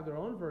hawks have their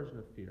own version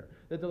of fear,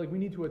 that they're like, we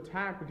need to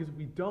attack because if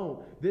we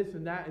don't, this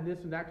and that and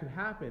this and that could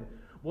happen.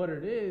 What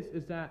it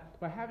is that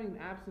by having an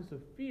absence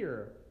of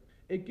fear,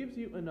 it gives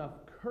you enough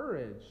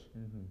courage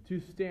to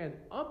stand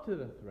up to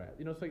the threat.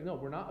 It's like, no,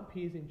 we're not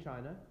appeasing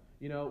China.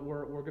 You know,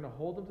 we're going to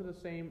hold them to the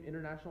same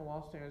international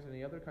law standards in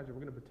any other country.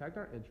 We're going to protect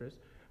our interests,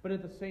 but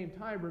at the same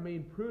time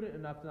remain prudent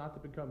enough not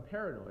to become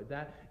paranoid.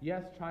 That,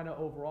 yes, China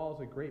overall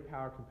is a great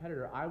power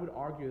competitor. I would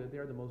argue that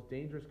they're the most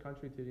dangerous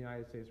country to the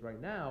United States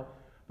right now.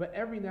 But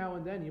every now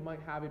and then you might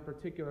have a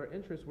particular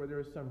interest where there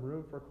is some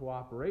room for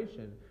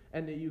cooperation,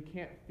 and that you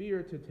can't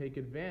fear to take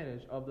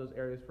advantage of those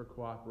areas for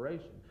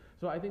cooperation.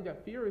 So I think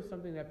that fear is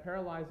something that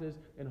paralyzes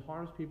and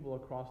harms people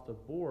across the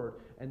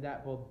board, and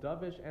that both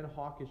dovish and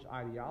hawkish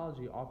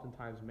ideology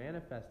oftentimes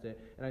manifest it.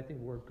 And I think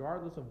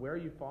regardless of where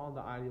you fall on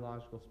the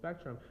ideological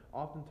spectrum,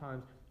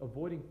 oftentimes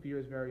avoiding fear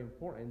is very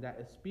important. That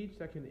a speech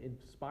that can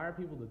inspire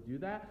people to do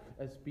that,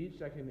 a speech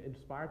that can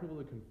inspire people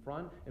to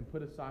confront and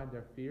put aside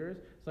their fears,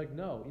 it's like,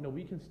 no,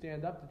 we can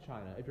stand up to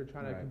China if you're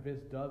trying to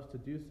convince doves to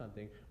do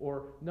something.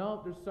 Or,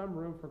 no, there's some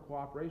room for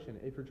cooperation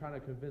if you're trying to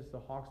convince the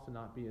hawks to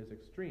not be as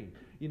extreme.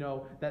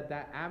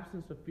 That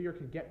absence of fear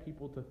can get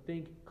people to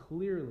think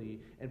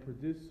clearly and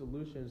produce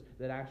solutions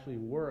that actually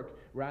work,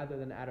 rather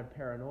than out of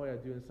paranoia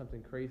doing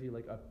something crazy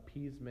like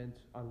appeasement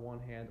on one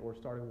hand or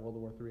starting World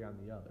War III on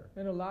the other.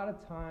 And a lot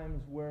of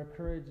times where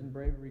courage and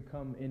bravery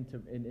come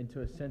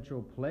into a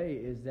central play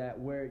is that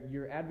where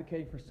you're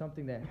advocating for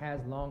something that has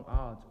long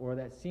odds or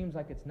that seems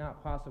like it's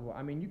not possible.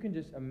 I mean, you can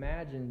just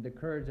imagine the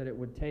courage that it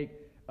would take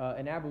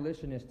an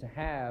abolitionist to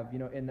have,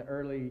 in the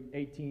early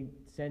 18th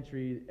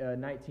century,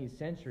 19th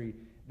century,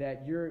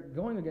 that you're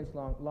going against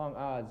long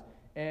odds.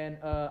 And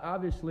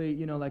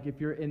obviously, like if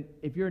you're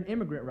an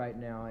immigrant right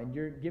now and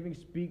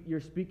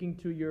you're speaking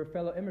to your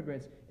fellow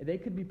immigrants, they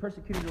could be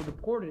persecuted or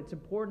deported. It's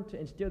important to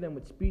instill them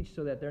with speech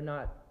so that they're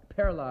not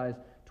paralyzed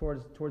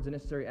towards the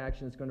necessary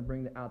action that's going to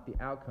bring out the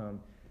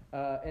outcome.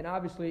 And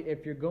obviously,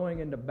 if you're going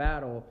into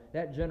battle,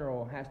 that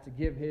general has to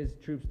give his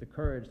troops the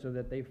courage so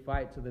that they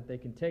fight, so that they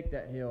can take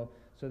that hill,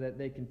 so that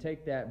they can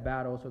take that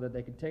battle, so that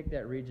they can take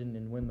that region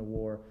and win the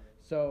war.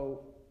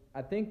 So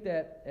I think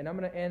that, and I'm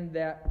going to end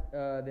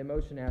the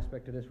emotion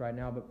aspect of this right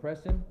now, but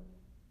Preston,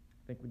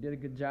 I think we did a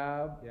good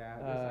job. Yeah,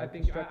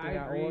 I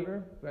agree.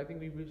 But I think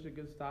we've reached a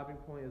good stopping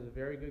point. It was a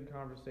very good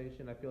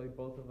conversation. I feel like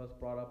both of us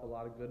brought up a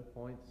lot of good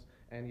points.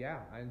 And yeah,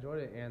 I enjoyed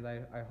it, and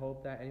I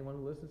hope that anyone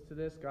who listens to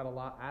this got a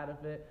lot out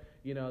of it,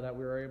 that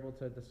we were able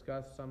to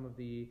discuss some of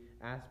the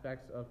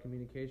aspects of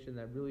communication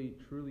that really,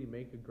 truly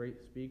make a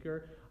great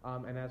speaker.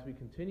 And as we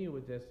continue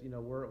with this,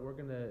 we're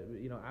going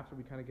to, after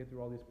we kind of get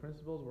through all these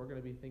principles, we're going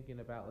to be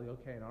thinking about, like,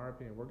 okay, in our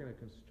opinion, we're going to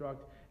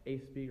construct a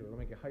speaker. We're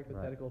going to make a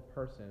hypothetical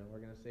person. We're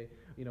going to say,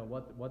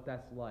 what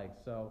that's like.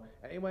 So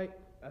anyway,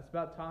 that's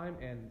about time,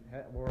 and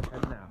we're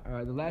heading out. All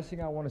right, the last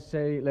thing I want to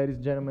say, ladies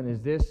and gentlemen,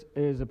 is this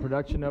is a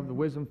production of the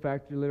Wisdom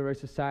Factory Literary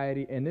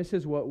Society, and this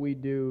is what we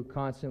do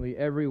constantly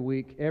every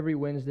week. Every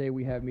Wednesday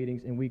we have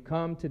meetings, and we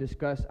come to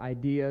discuss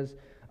ideas,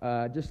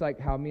 just like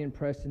how me and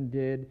Preston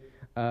did.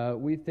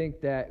 We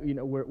think that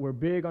we're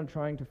big on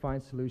trying to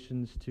find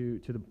solutions to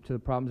the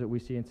problems that we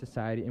see in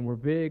society, and we're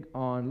big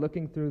on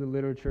looking through the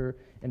literature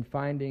and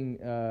finding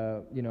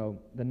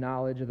the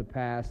knowledge of the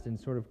past and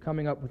sort of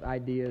coming up with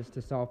ideas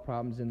to solve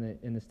problems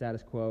in the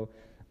status quo.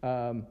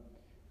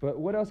 But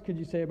what else could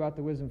you say about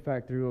the Wisdom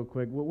Factory real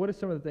quick? What are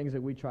some of the things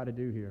that we try to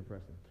do here,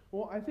 Preston?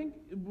 Well, I think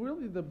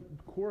really the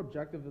core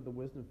objective of the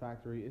Wisdom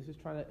Factory is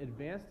just trying to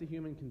advance the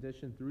human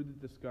condition through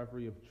the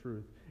discovery of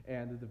truth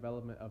and the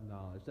development of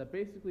knowledge. That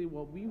basically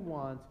what we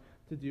want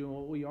to do and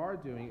what we are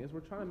doing is we're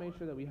trying to make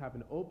sure that we have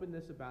an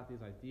openness about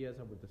these ideas,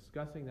 and we're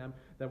discussing them,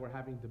 that we're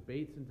having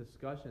debates and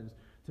discussions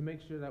to make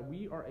sure that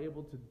we are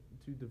able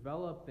to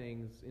develop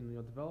things and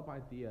develop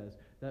ideas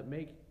that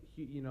make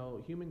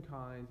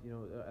humankind,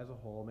 as a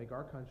whole, make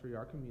our country,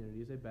 our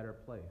communities a better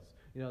place.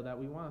 That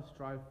we want to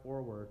strive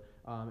forward,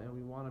 and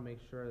we want to make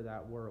sure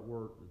that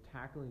we're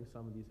tackling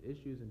some of these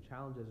issues and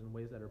challenges in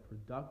ways that are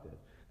productive,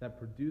 that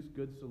produce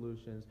good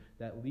solutions,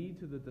 that lead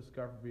to the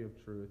discovery of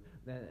truth,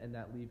 and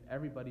that leave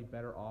everybody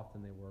better off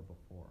than they were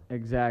before.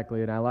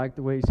 Exactly, and I like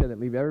the way you said that,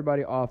 leave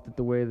everybody off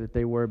the way that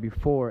they were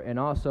before. And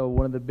also,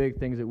 one of the big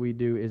things that we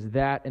do is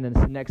that, and then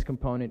the next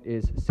component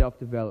is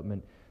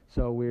self-development.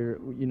 So we're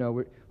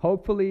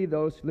hopefully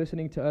those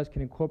listening to us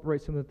can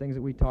incorporate some of the things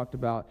that we talked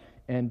about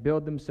and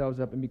build themselves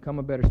up and become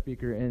a better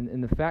speaker.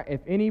 And the fact, if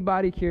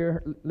anybody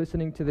here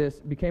listening to this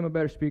became a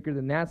better speaker,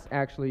 then that's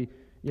actually,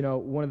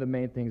 one of the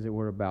main things that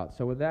we're about.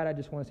 So with that, I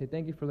just want to say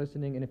thank you for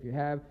listening. And if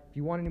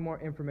you want any more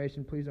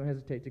information, please don't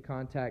hesitate to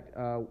contact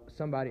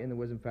somebody in the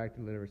Wisdom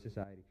Factory Literary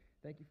Society.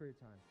 Thank you for your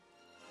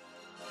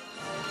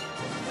time.